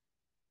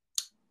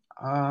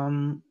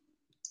 Um,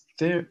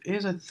 there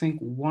is, I think,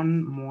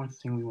 one more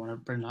thing we want to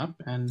bring up,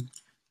 and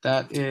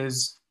that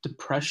is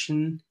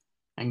depression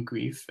and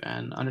grief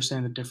and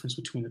understanding the difference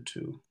between the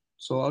two.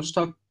 So I'll just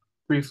talk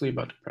briefly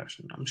about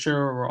depression. I'm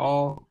sure we're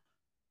all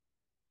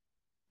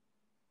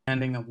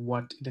understanding of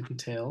what it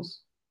entails.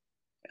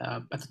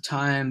 At the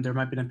time, there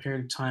might have been a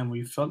period of time where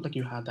you felt like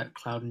you had that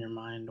cloud in your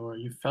mind, or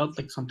you felt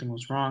like something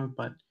was wrong,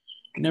 but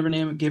you never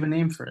gave a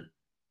name for it.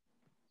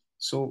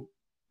 So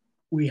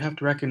we have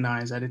to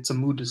recognize that it's a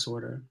mood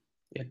disorder,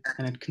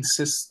 and it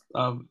consists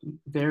of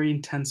very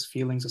intense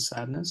feelings of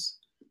sadness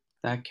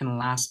that can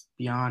last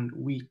beyond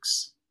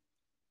weeks,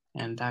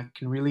 and that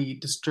can really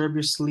disturb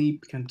your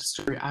sleep, can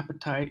disturb your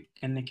appetite,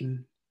 and it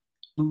can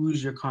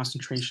lose your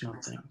concentration on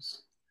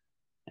things.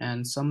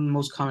 And some of the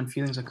most common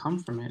feelings that come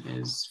from it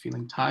is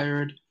feeling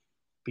tired,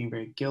 being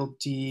very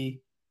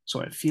guilty,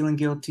 feeling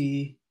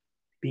guilty,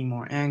 being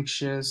more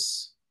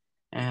anxious,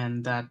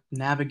 and that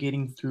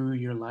navigating through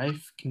your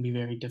life can be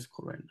very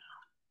difficult right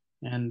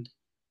now. And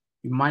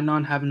you might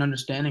not have an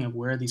understanding of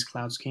where these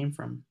clouds came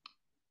from.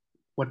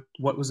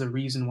 What was the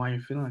reason why you're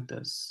feeling like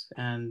this?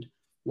 And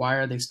why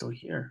are they still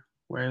here?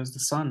 Where is the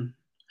sun?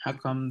 How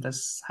come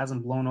this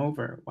hasn't blown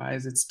over? Why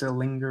is it still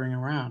lingering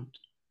around?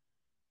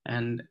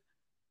 And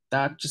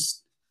that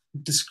just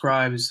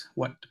describes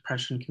what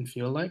depression can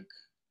feel like.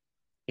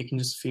 It can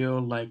just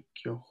feel like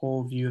your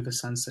whole view of the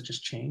sunset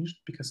just changed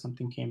because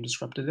something came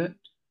disrupted it,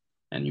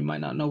 and you might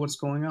not know what's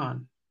going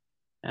on.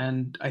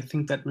 And I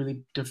think that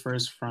really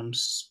differs from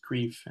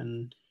grief.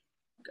 And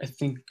I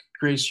think,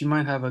 Grace, you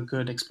might have a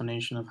good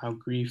explanation of how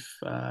grief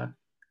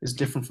is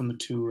different from the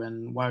two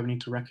and why we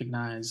need to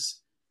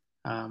recognize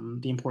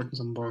the importance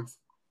of both.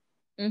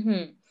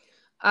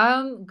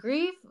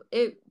 Grief,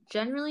 it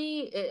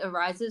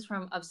arises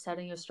from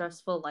upsetting or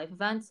stressful life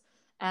events.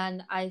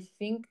 And I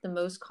think the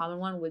most common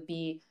one would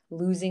be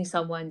losing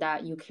someone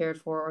that you cared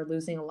for or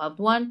losing a loved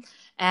one.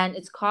 And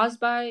it's caused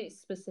by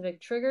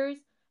specific triggers.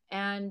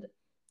 And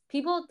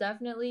people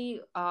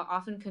definitely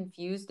often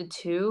confuse the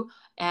two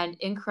and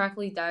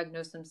incorrectly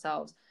diagnose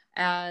themselves.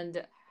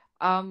 And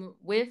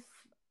with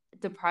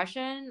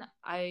depression,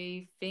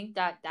 I think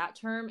that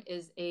term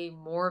is a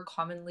more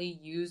commonly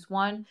used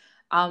one.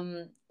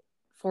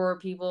 For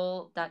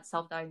people that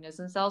self-diagnose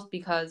themselves,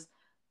 because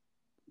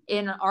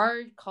in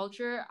our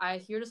culture, I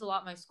hear this a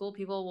lot in my school.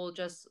 People will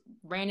just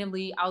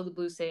randomly out of the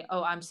blue say,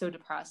 "Oh, I'm so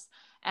depressed."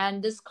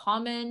 And this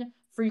common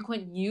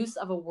frequent use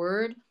of a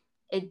word,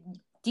 it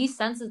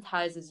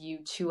desensitizes you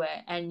to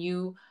it, and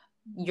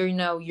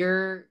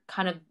your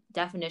kind of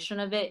definition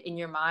of it in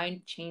your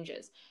mind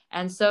changes.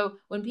 And so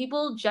when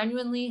people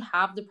genuinely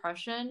have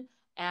depression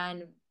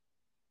and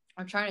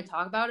are trying to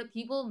talk about it,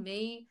 people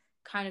may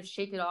kind of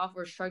shake it off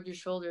or shrug their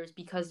shoulders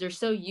because they're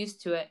so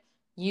used to it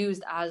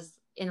used as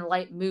in a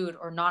light mood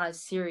or not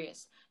as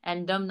serious,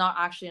 and them not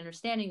actually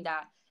understanding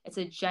that it's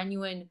a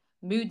genuine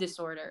mood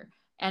disorder.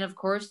 And of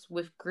course,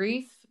 with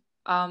grief,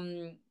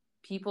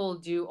 people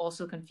do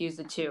also confuse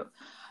the two.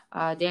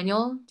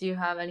 Daniel, do you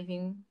have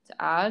anything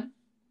to add?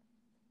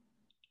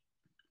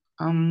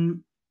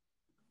 Um,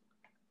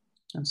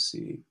 let's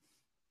see.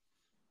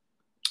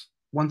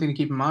 One thing to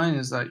keep in mind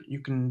is that you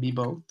can be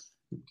both.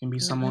 You can be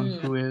someone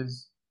Mm-hmm. who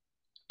is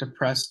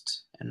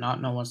depressed and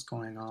not know what's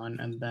going on,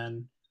 and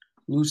then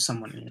lose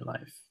someone in your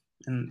life.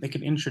 And they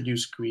could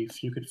introduce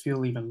grief. You could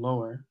feel even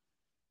lower.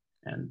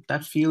 And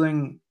that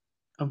feeling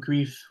of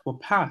grief will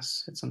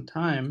pass at some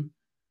time,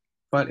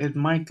 but it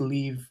might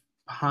leave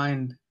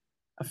behind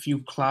a few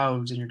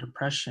clouds in your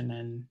depression,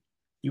 and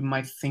you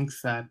might think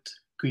that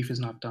grief is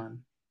not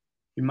done.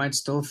 You might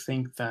still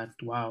think that,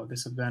 wow,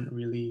 this event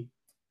really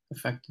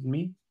affected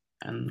me,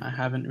 and I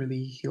haven't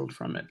really healed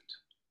from it.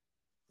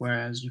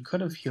 Whereas you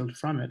could have healed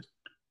from it,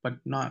 but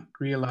not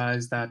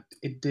realize that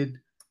it did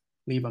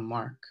leave a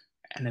mark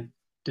and it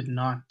did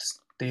not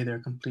stay there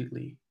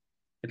completely.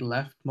 It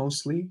left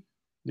mostly.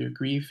 Your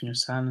grief and your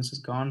sadness is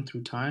gone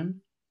through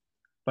time,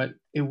 but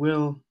it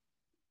will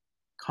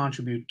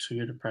contribute to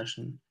your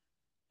depression.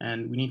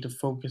 And we need to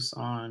focus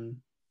on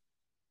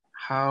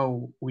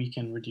how we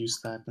can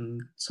reduce that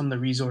and some of the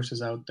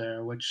resources out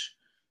there, which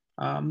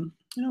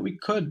we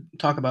could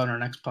talk about in our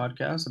next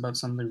podcast about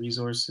some of the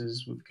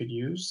resources we could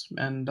use.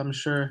 And I'm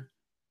sure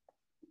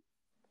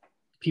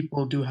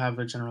people do have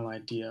a general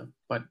idea,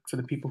 but for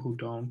the people who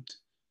don't,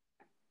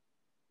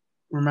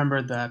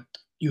 remember that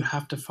you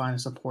have to find a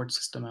support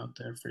system out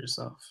there for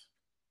yourself.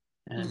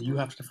 And you Mhm.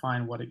 have to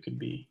find what it could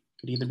be. It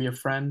could either be a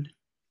friend,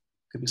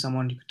 it could be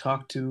someone you could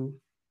talk to,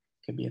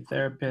 it could be a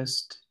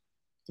therapist,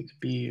 it could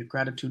be a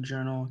gratitude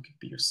journal, it could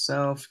be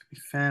yourself, it could be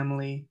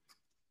family,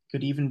 it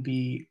could even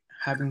be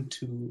having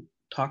to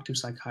talk to a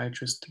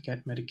psychiatrist to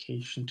get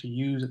medication to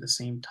use at the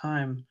same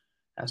time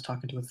as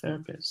talking to a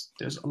therapist.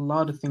 There's a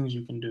lot of things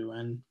you can do,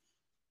 and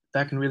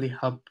that can really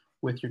help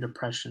with your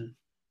depression.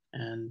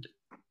 And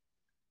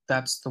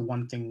that's the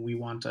one thing we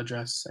want to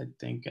address, I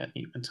think, at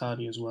Neat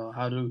Mentality as well.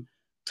 How to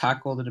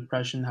tackle the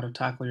depression, how to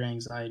tackle your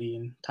anxiety,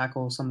 and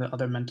tackle some of the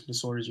other mental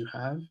disorders you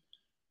have,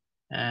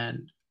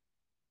 and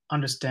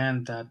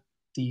understand that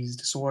these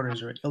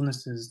disorders or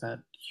illnesses that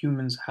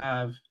humans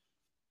have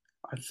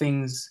are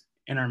things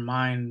in our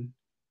mind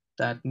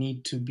that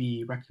need to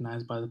be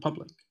recognized by the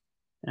public.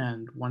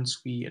 And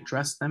once we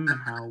address them and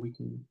how we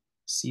can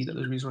see that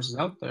there's resources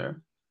out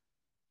there,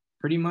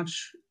 pretty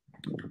much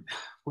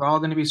we're all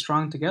going to be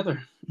strong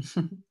together.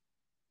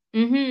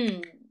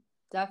 Mhm.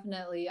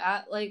 Definitely.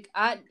 At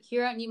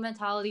here at Neat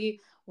Mentality,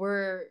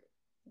 we're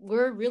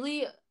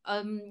really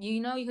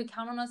you could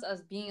count on us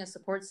as being a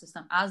support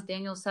system. As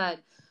Daniel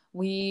said,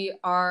 we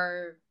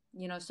are,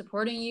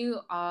 supporting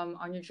you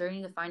on your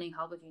journey to finding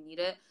help if you need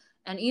it.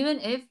 And even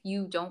if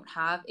you don't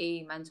have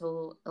a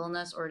mental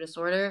illness or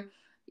disorder,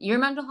 your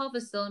mental health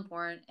is still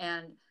important,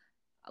 and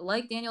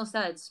like Daniel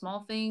said,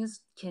 small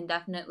things can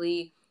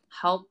definitely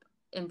help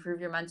improve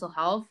your mental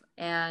health,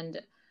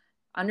 and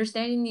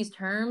understanding these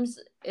terms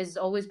is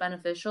always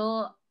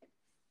beneficial.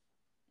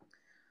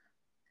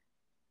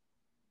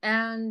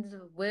 And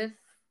with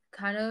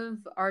kind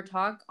of our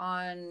talk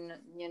on,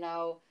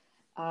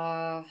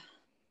 uh,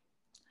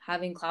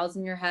 having clouds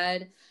in your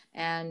head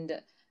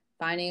and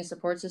finding a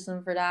support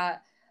system for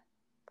that,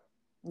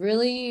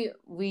 really,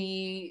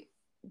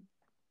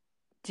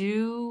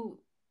 do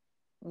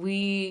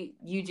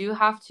you do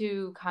have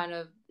to kind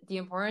of the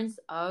importance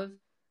of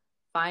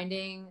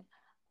finding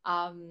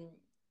um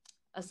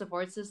a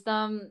support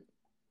system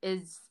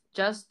is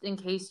just in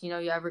case you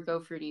ever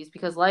go through these,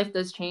 because life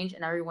does change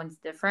and everyone's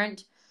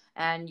different,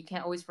 and you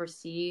can't always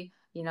foresee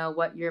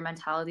what your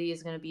mentality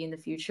is going to be in the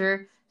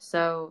future.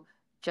 So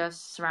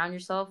just surround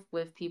yourself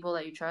with people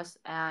that you trust,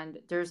 and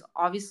there's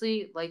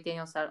obviously, like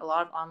Daniel said, a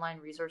lot of online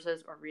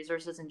resources or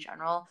resources in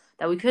general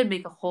that we could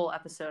make a whole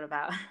episode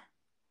about.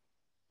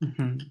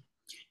 Mm-hmm.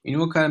 You know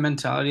what kind of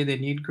mentality they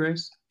need,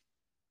 Grace?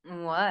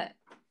 What?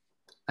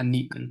 A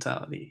neat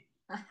mentality.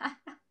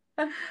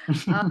 That's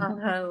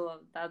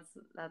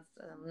a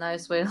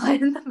nice way to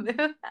lighten the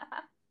mood.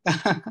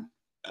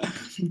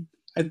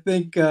 I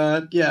think,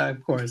 yeah,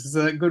 of course. It's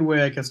a good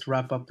way, I guess, to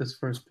wrap up this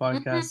first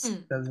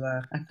podcast because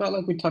I felt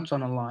like we touched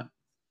on a lot.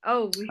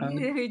 Oh, we, Uh,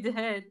 we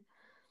did.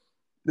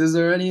 is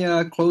there any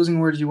closing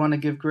words you want to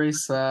give,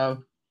 Grace,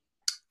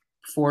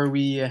 before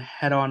we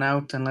head on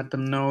out and let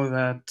them know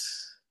that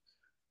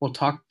we'll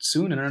talk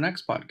soon in our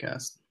next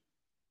podcast?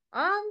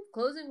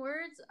 Closing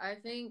words. I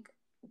think,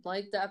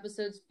 like the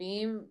episode's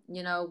theme,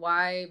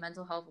 why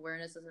mental health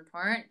awareness is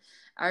important.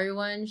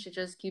 Everyone should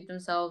just keep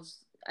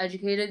themselves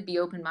educated, be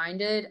open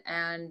minded,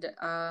 and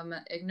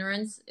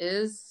ignorance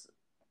is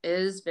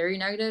very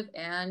negative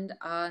and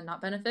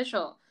not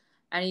beneficial.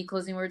 Any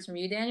closing words from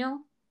you, Daniel?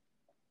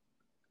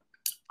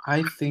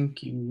 I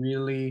think you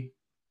really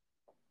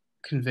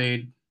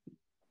conveyed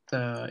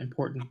the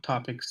important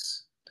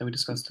topics that we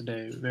discussed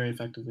today very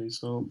effectively.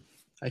 So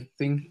I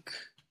think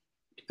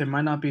there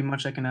might not be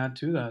much I can add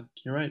to that.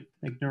 You're right.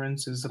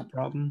 Ignorance is a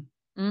problem,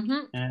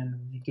 Mm-hmm. and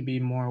you could be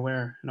more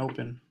aware and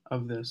open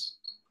of this.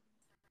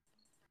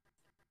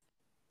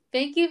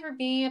 Thank you for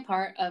being a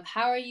part of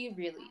How Are You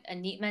Really, a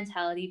Neat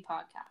Mentality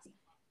podcast.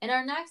 In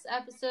our next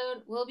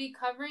episode, we'll be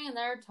covering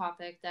another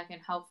topic that can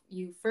help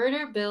you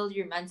further build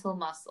your mental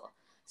muscle.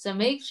 So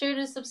make sure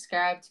to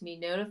subscribe to be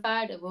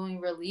notified of when we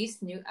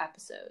release new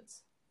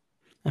episodes.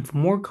 And for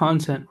more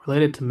content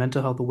related to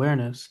mental health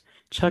awareness,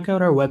 check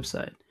out our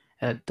website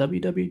at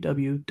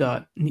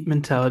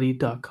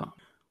www.neatmentality.com.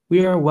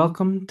 We are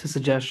welcome to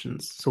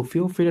suggestions, so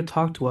feel free to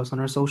talk to us on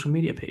our social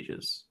media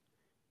pages.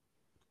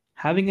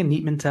 Having a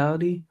neat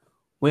mentality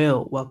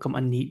will welcome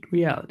a neat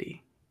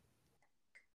reality.